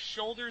if your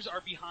shoulders are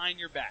behind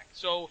your back.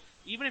 So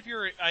even if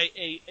you're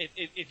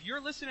if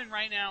you're listening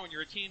right now and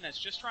you're a team that's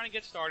just trying to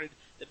get started,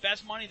 the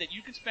best money that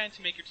you can spend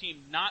to make your team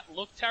not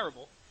look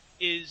terrible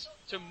is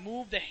to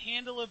move the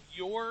handle of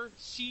your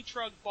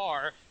C-Truck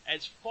bar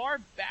as far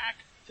back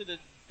to the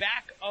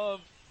back of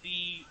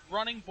the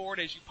running board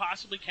as you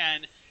possibly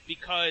can,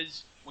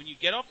 because when you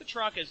get off the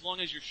truck, as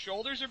long as your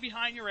shoulders are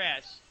behind your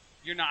ass,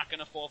 you're not going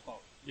to fall forward.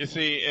 You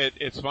see,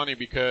 it's funny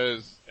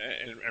because,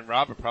 and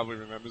Robert probably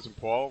remembers, and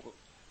Paul,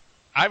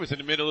 I was in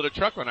the middle of the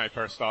truck when I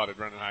first started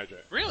running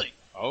hydrant. Really?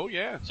 Oh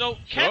yeah. So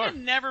Sure.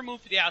 Kevin never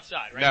moved to the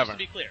outside, right? Never. Just to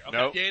be clear. Okay.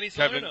 Nope. Danny's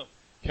Kevin, no.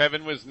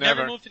 Kevin was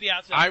Never moved to the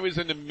outside. I was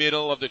in the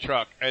middle of the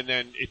truck, and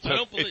then I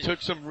don't believe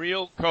took some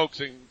real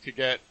coaxing to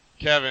get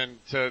Kevin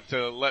to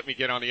let me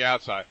get on the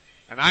outside,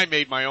 and I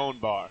made my own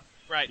bar.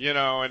 Right. You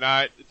know, and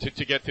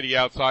to get to the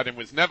outside, and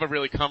was never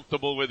really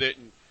comfortable with it,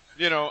 and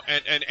you know,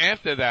 and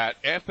after that,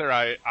 after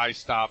I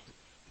stopped,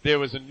 there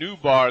was a new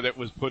bar that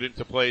was put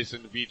into place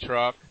in the V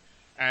truck,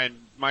 And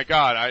my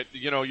God,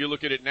 you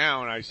look at it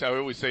now, and I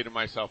always say to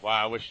myself,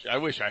 "Wow, I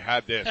wish I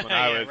had this when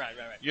I was,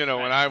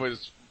 when I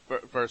was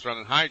first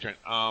running hydrant."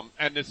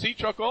 And the C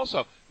truck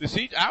also,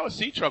 our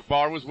C truck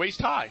bar was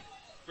waist high.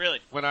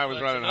 Really? When I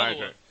was running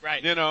hydrant.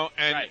 Right.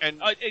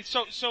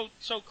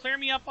 So clear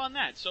me up on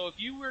that. So if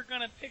you were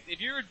gonna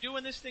if you were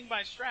doing this thing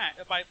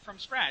from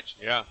scratch,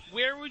 yeah,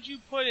 where would you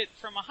put it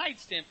from a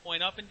height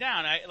standpoint, up and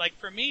down?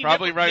 For me,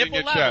 probably right in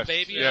your level, chest.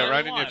 Baby, yeah,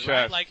 right in your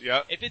chest. Right?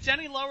 If it's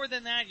any lower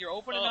than that, you're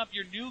opening up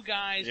your new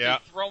guys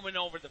to throwing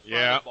over the front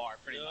of the bar,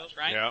 pretty much,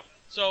 right? Yeah.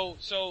 So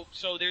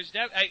there's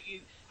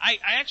I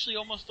actually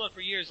almost thought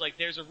for years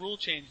there's a rule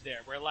change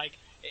there where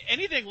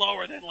anything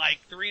lower than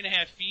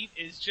 3.5 feet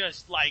is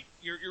just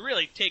you're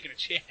really taking a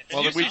chance.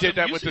 Well, we did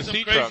that with the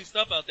C truck. Crazy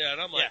stuff out there,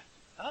 and I'm like,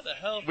 how the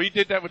hell? We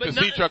did that with the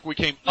C truck. We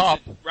came up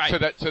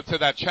to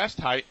that chest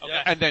height,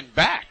 and then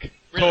back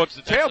towards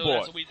the tailboard.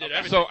 That's what we did.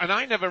 And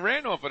I never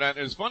ran off of that.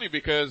 It was funny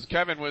because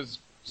Kevin was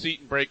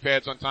seating brake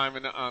pads on time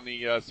on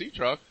the C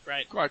truck,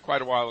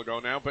 quite a while ago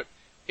now. But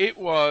it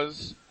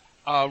was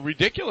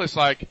ridiculous,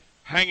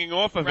 hanging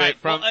off of it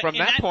from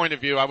that point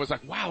of view. I was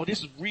like, wow, this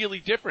is really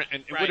different,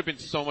 and it would have been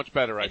so much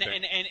better, I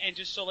think. And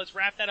just so let's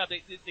wrap that up.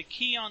 The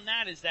key on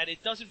that is that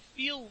it doesn't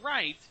feel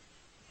right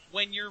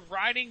when you're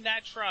riding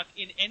that truck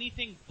in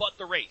anything but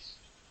the race.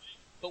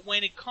 But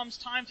when it comes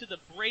time to the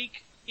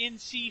brake in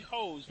C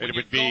hose, when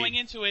you're going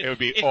into it,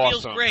 it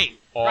awesome. feels great.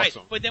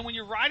 Awesome. Right. But then when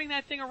you're riding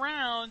that thing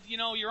around,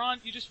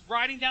 you're just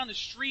riding down the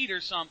street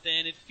or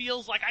something, it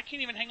feels like I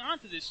can't even hang on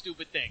to this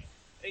stupid thing.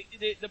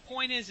 The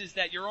point is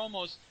that you're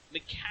almost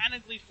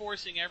mechanically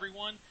forcing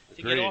everyone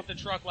to get off the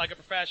truck like a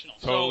professional.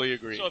 Totally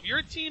agree. So if you're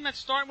a team that's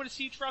starting with a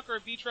C truck or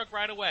a B truck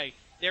right away,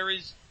 there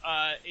is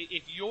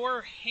if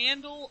your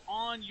handle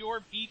on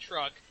your B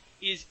truck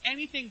is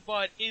anything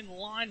but in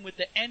line with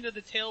the end of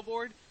the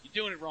tailboard, you're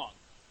doing it wrong.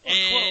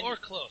 Or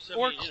close.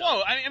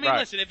 I mean,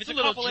 listen, if it's a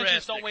couple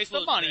inches, don't waste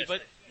the money.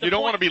 But you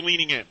don't want to be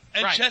leaning in.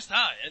 And chest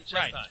high.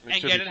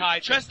 And get it high.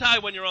 Chest high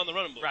when you're on the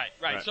running board.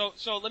 Right.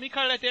 So let me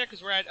cut it out there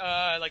because we're at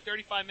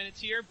 35 minutes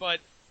here. But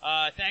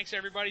thanks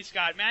everybody.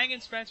 Scott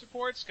Mangan, Spencer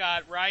Port,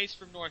 Scott Rice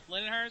from North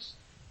Lindenhurst,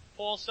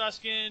 Paul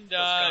Suskind,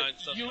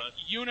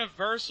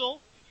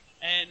 Universal,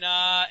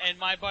 and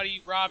my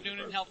buddy Rob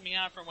Noonan helped me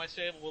out from West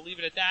Sable. We'll leave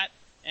it at that.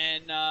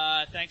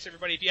 And thanks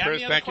everybody. If you have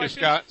any other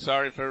questions, thank you, Scott.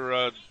 Sorry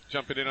for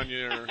jumping in on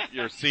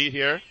your seat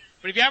here.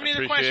 But if you have any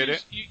other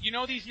questions, you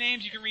know these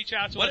names, you can reach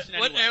out to us.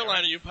 What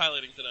airline are you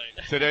piloting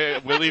tonight? Today,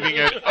 we're leaving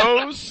at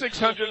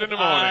 0600 in the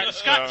morning.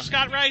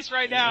 Scott Rice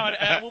right now,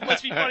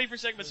 let's be funny for a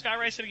second, but Scott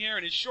Rice sitting here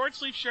in his short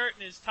sleeve shirt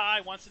and his tie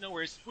wants to know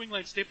where his swing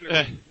line stapler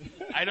is.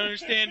 I don't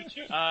understand.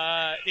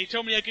 They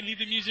told me I could leave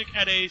the music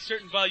at a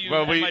certain volume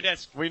at my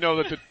desk. We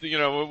know that,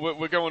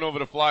 we're going over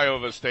the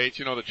flyover states,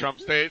 the Trump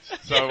states.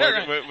 So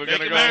we're going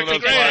to go over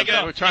those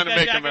flyovers. We're trying to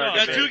make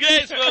America great. Got 2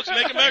 gays, folks.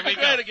 Make America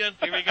great again.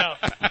 Here we go.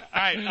 All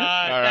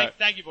right.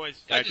 Thank you, boys.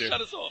 Thank you.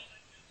 Shut us off.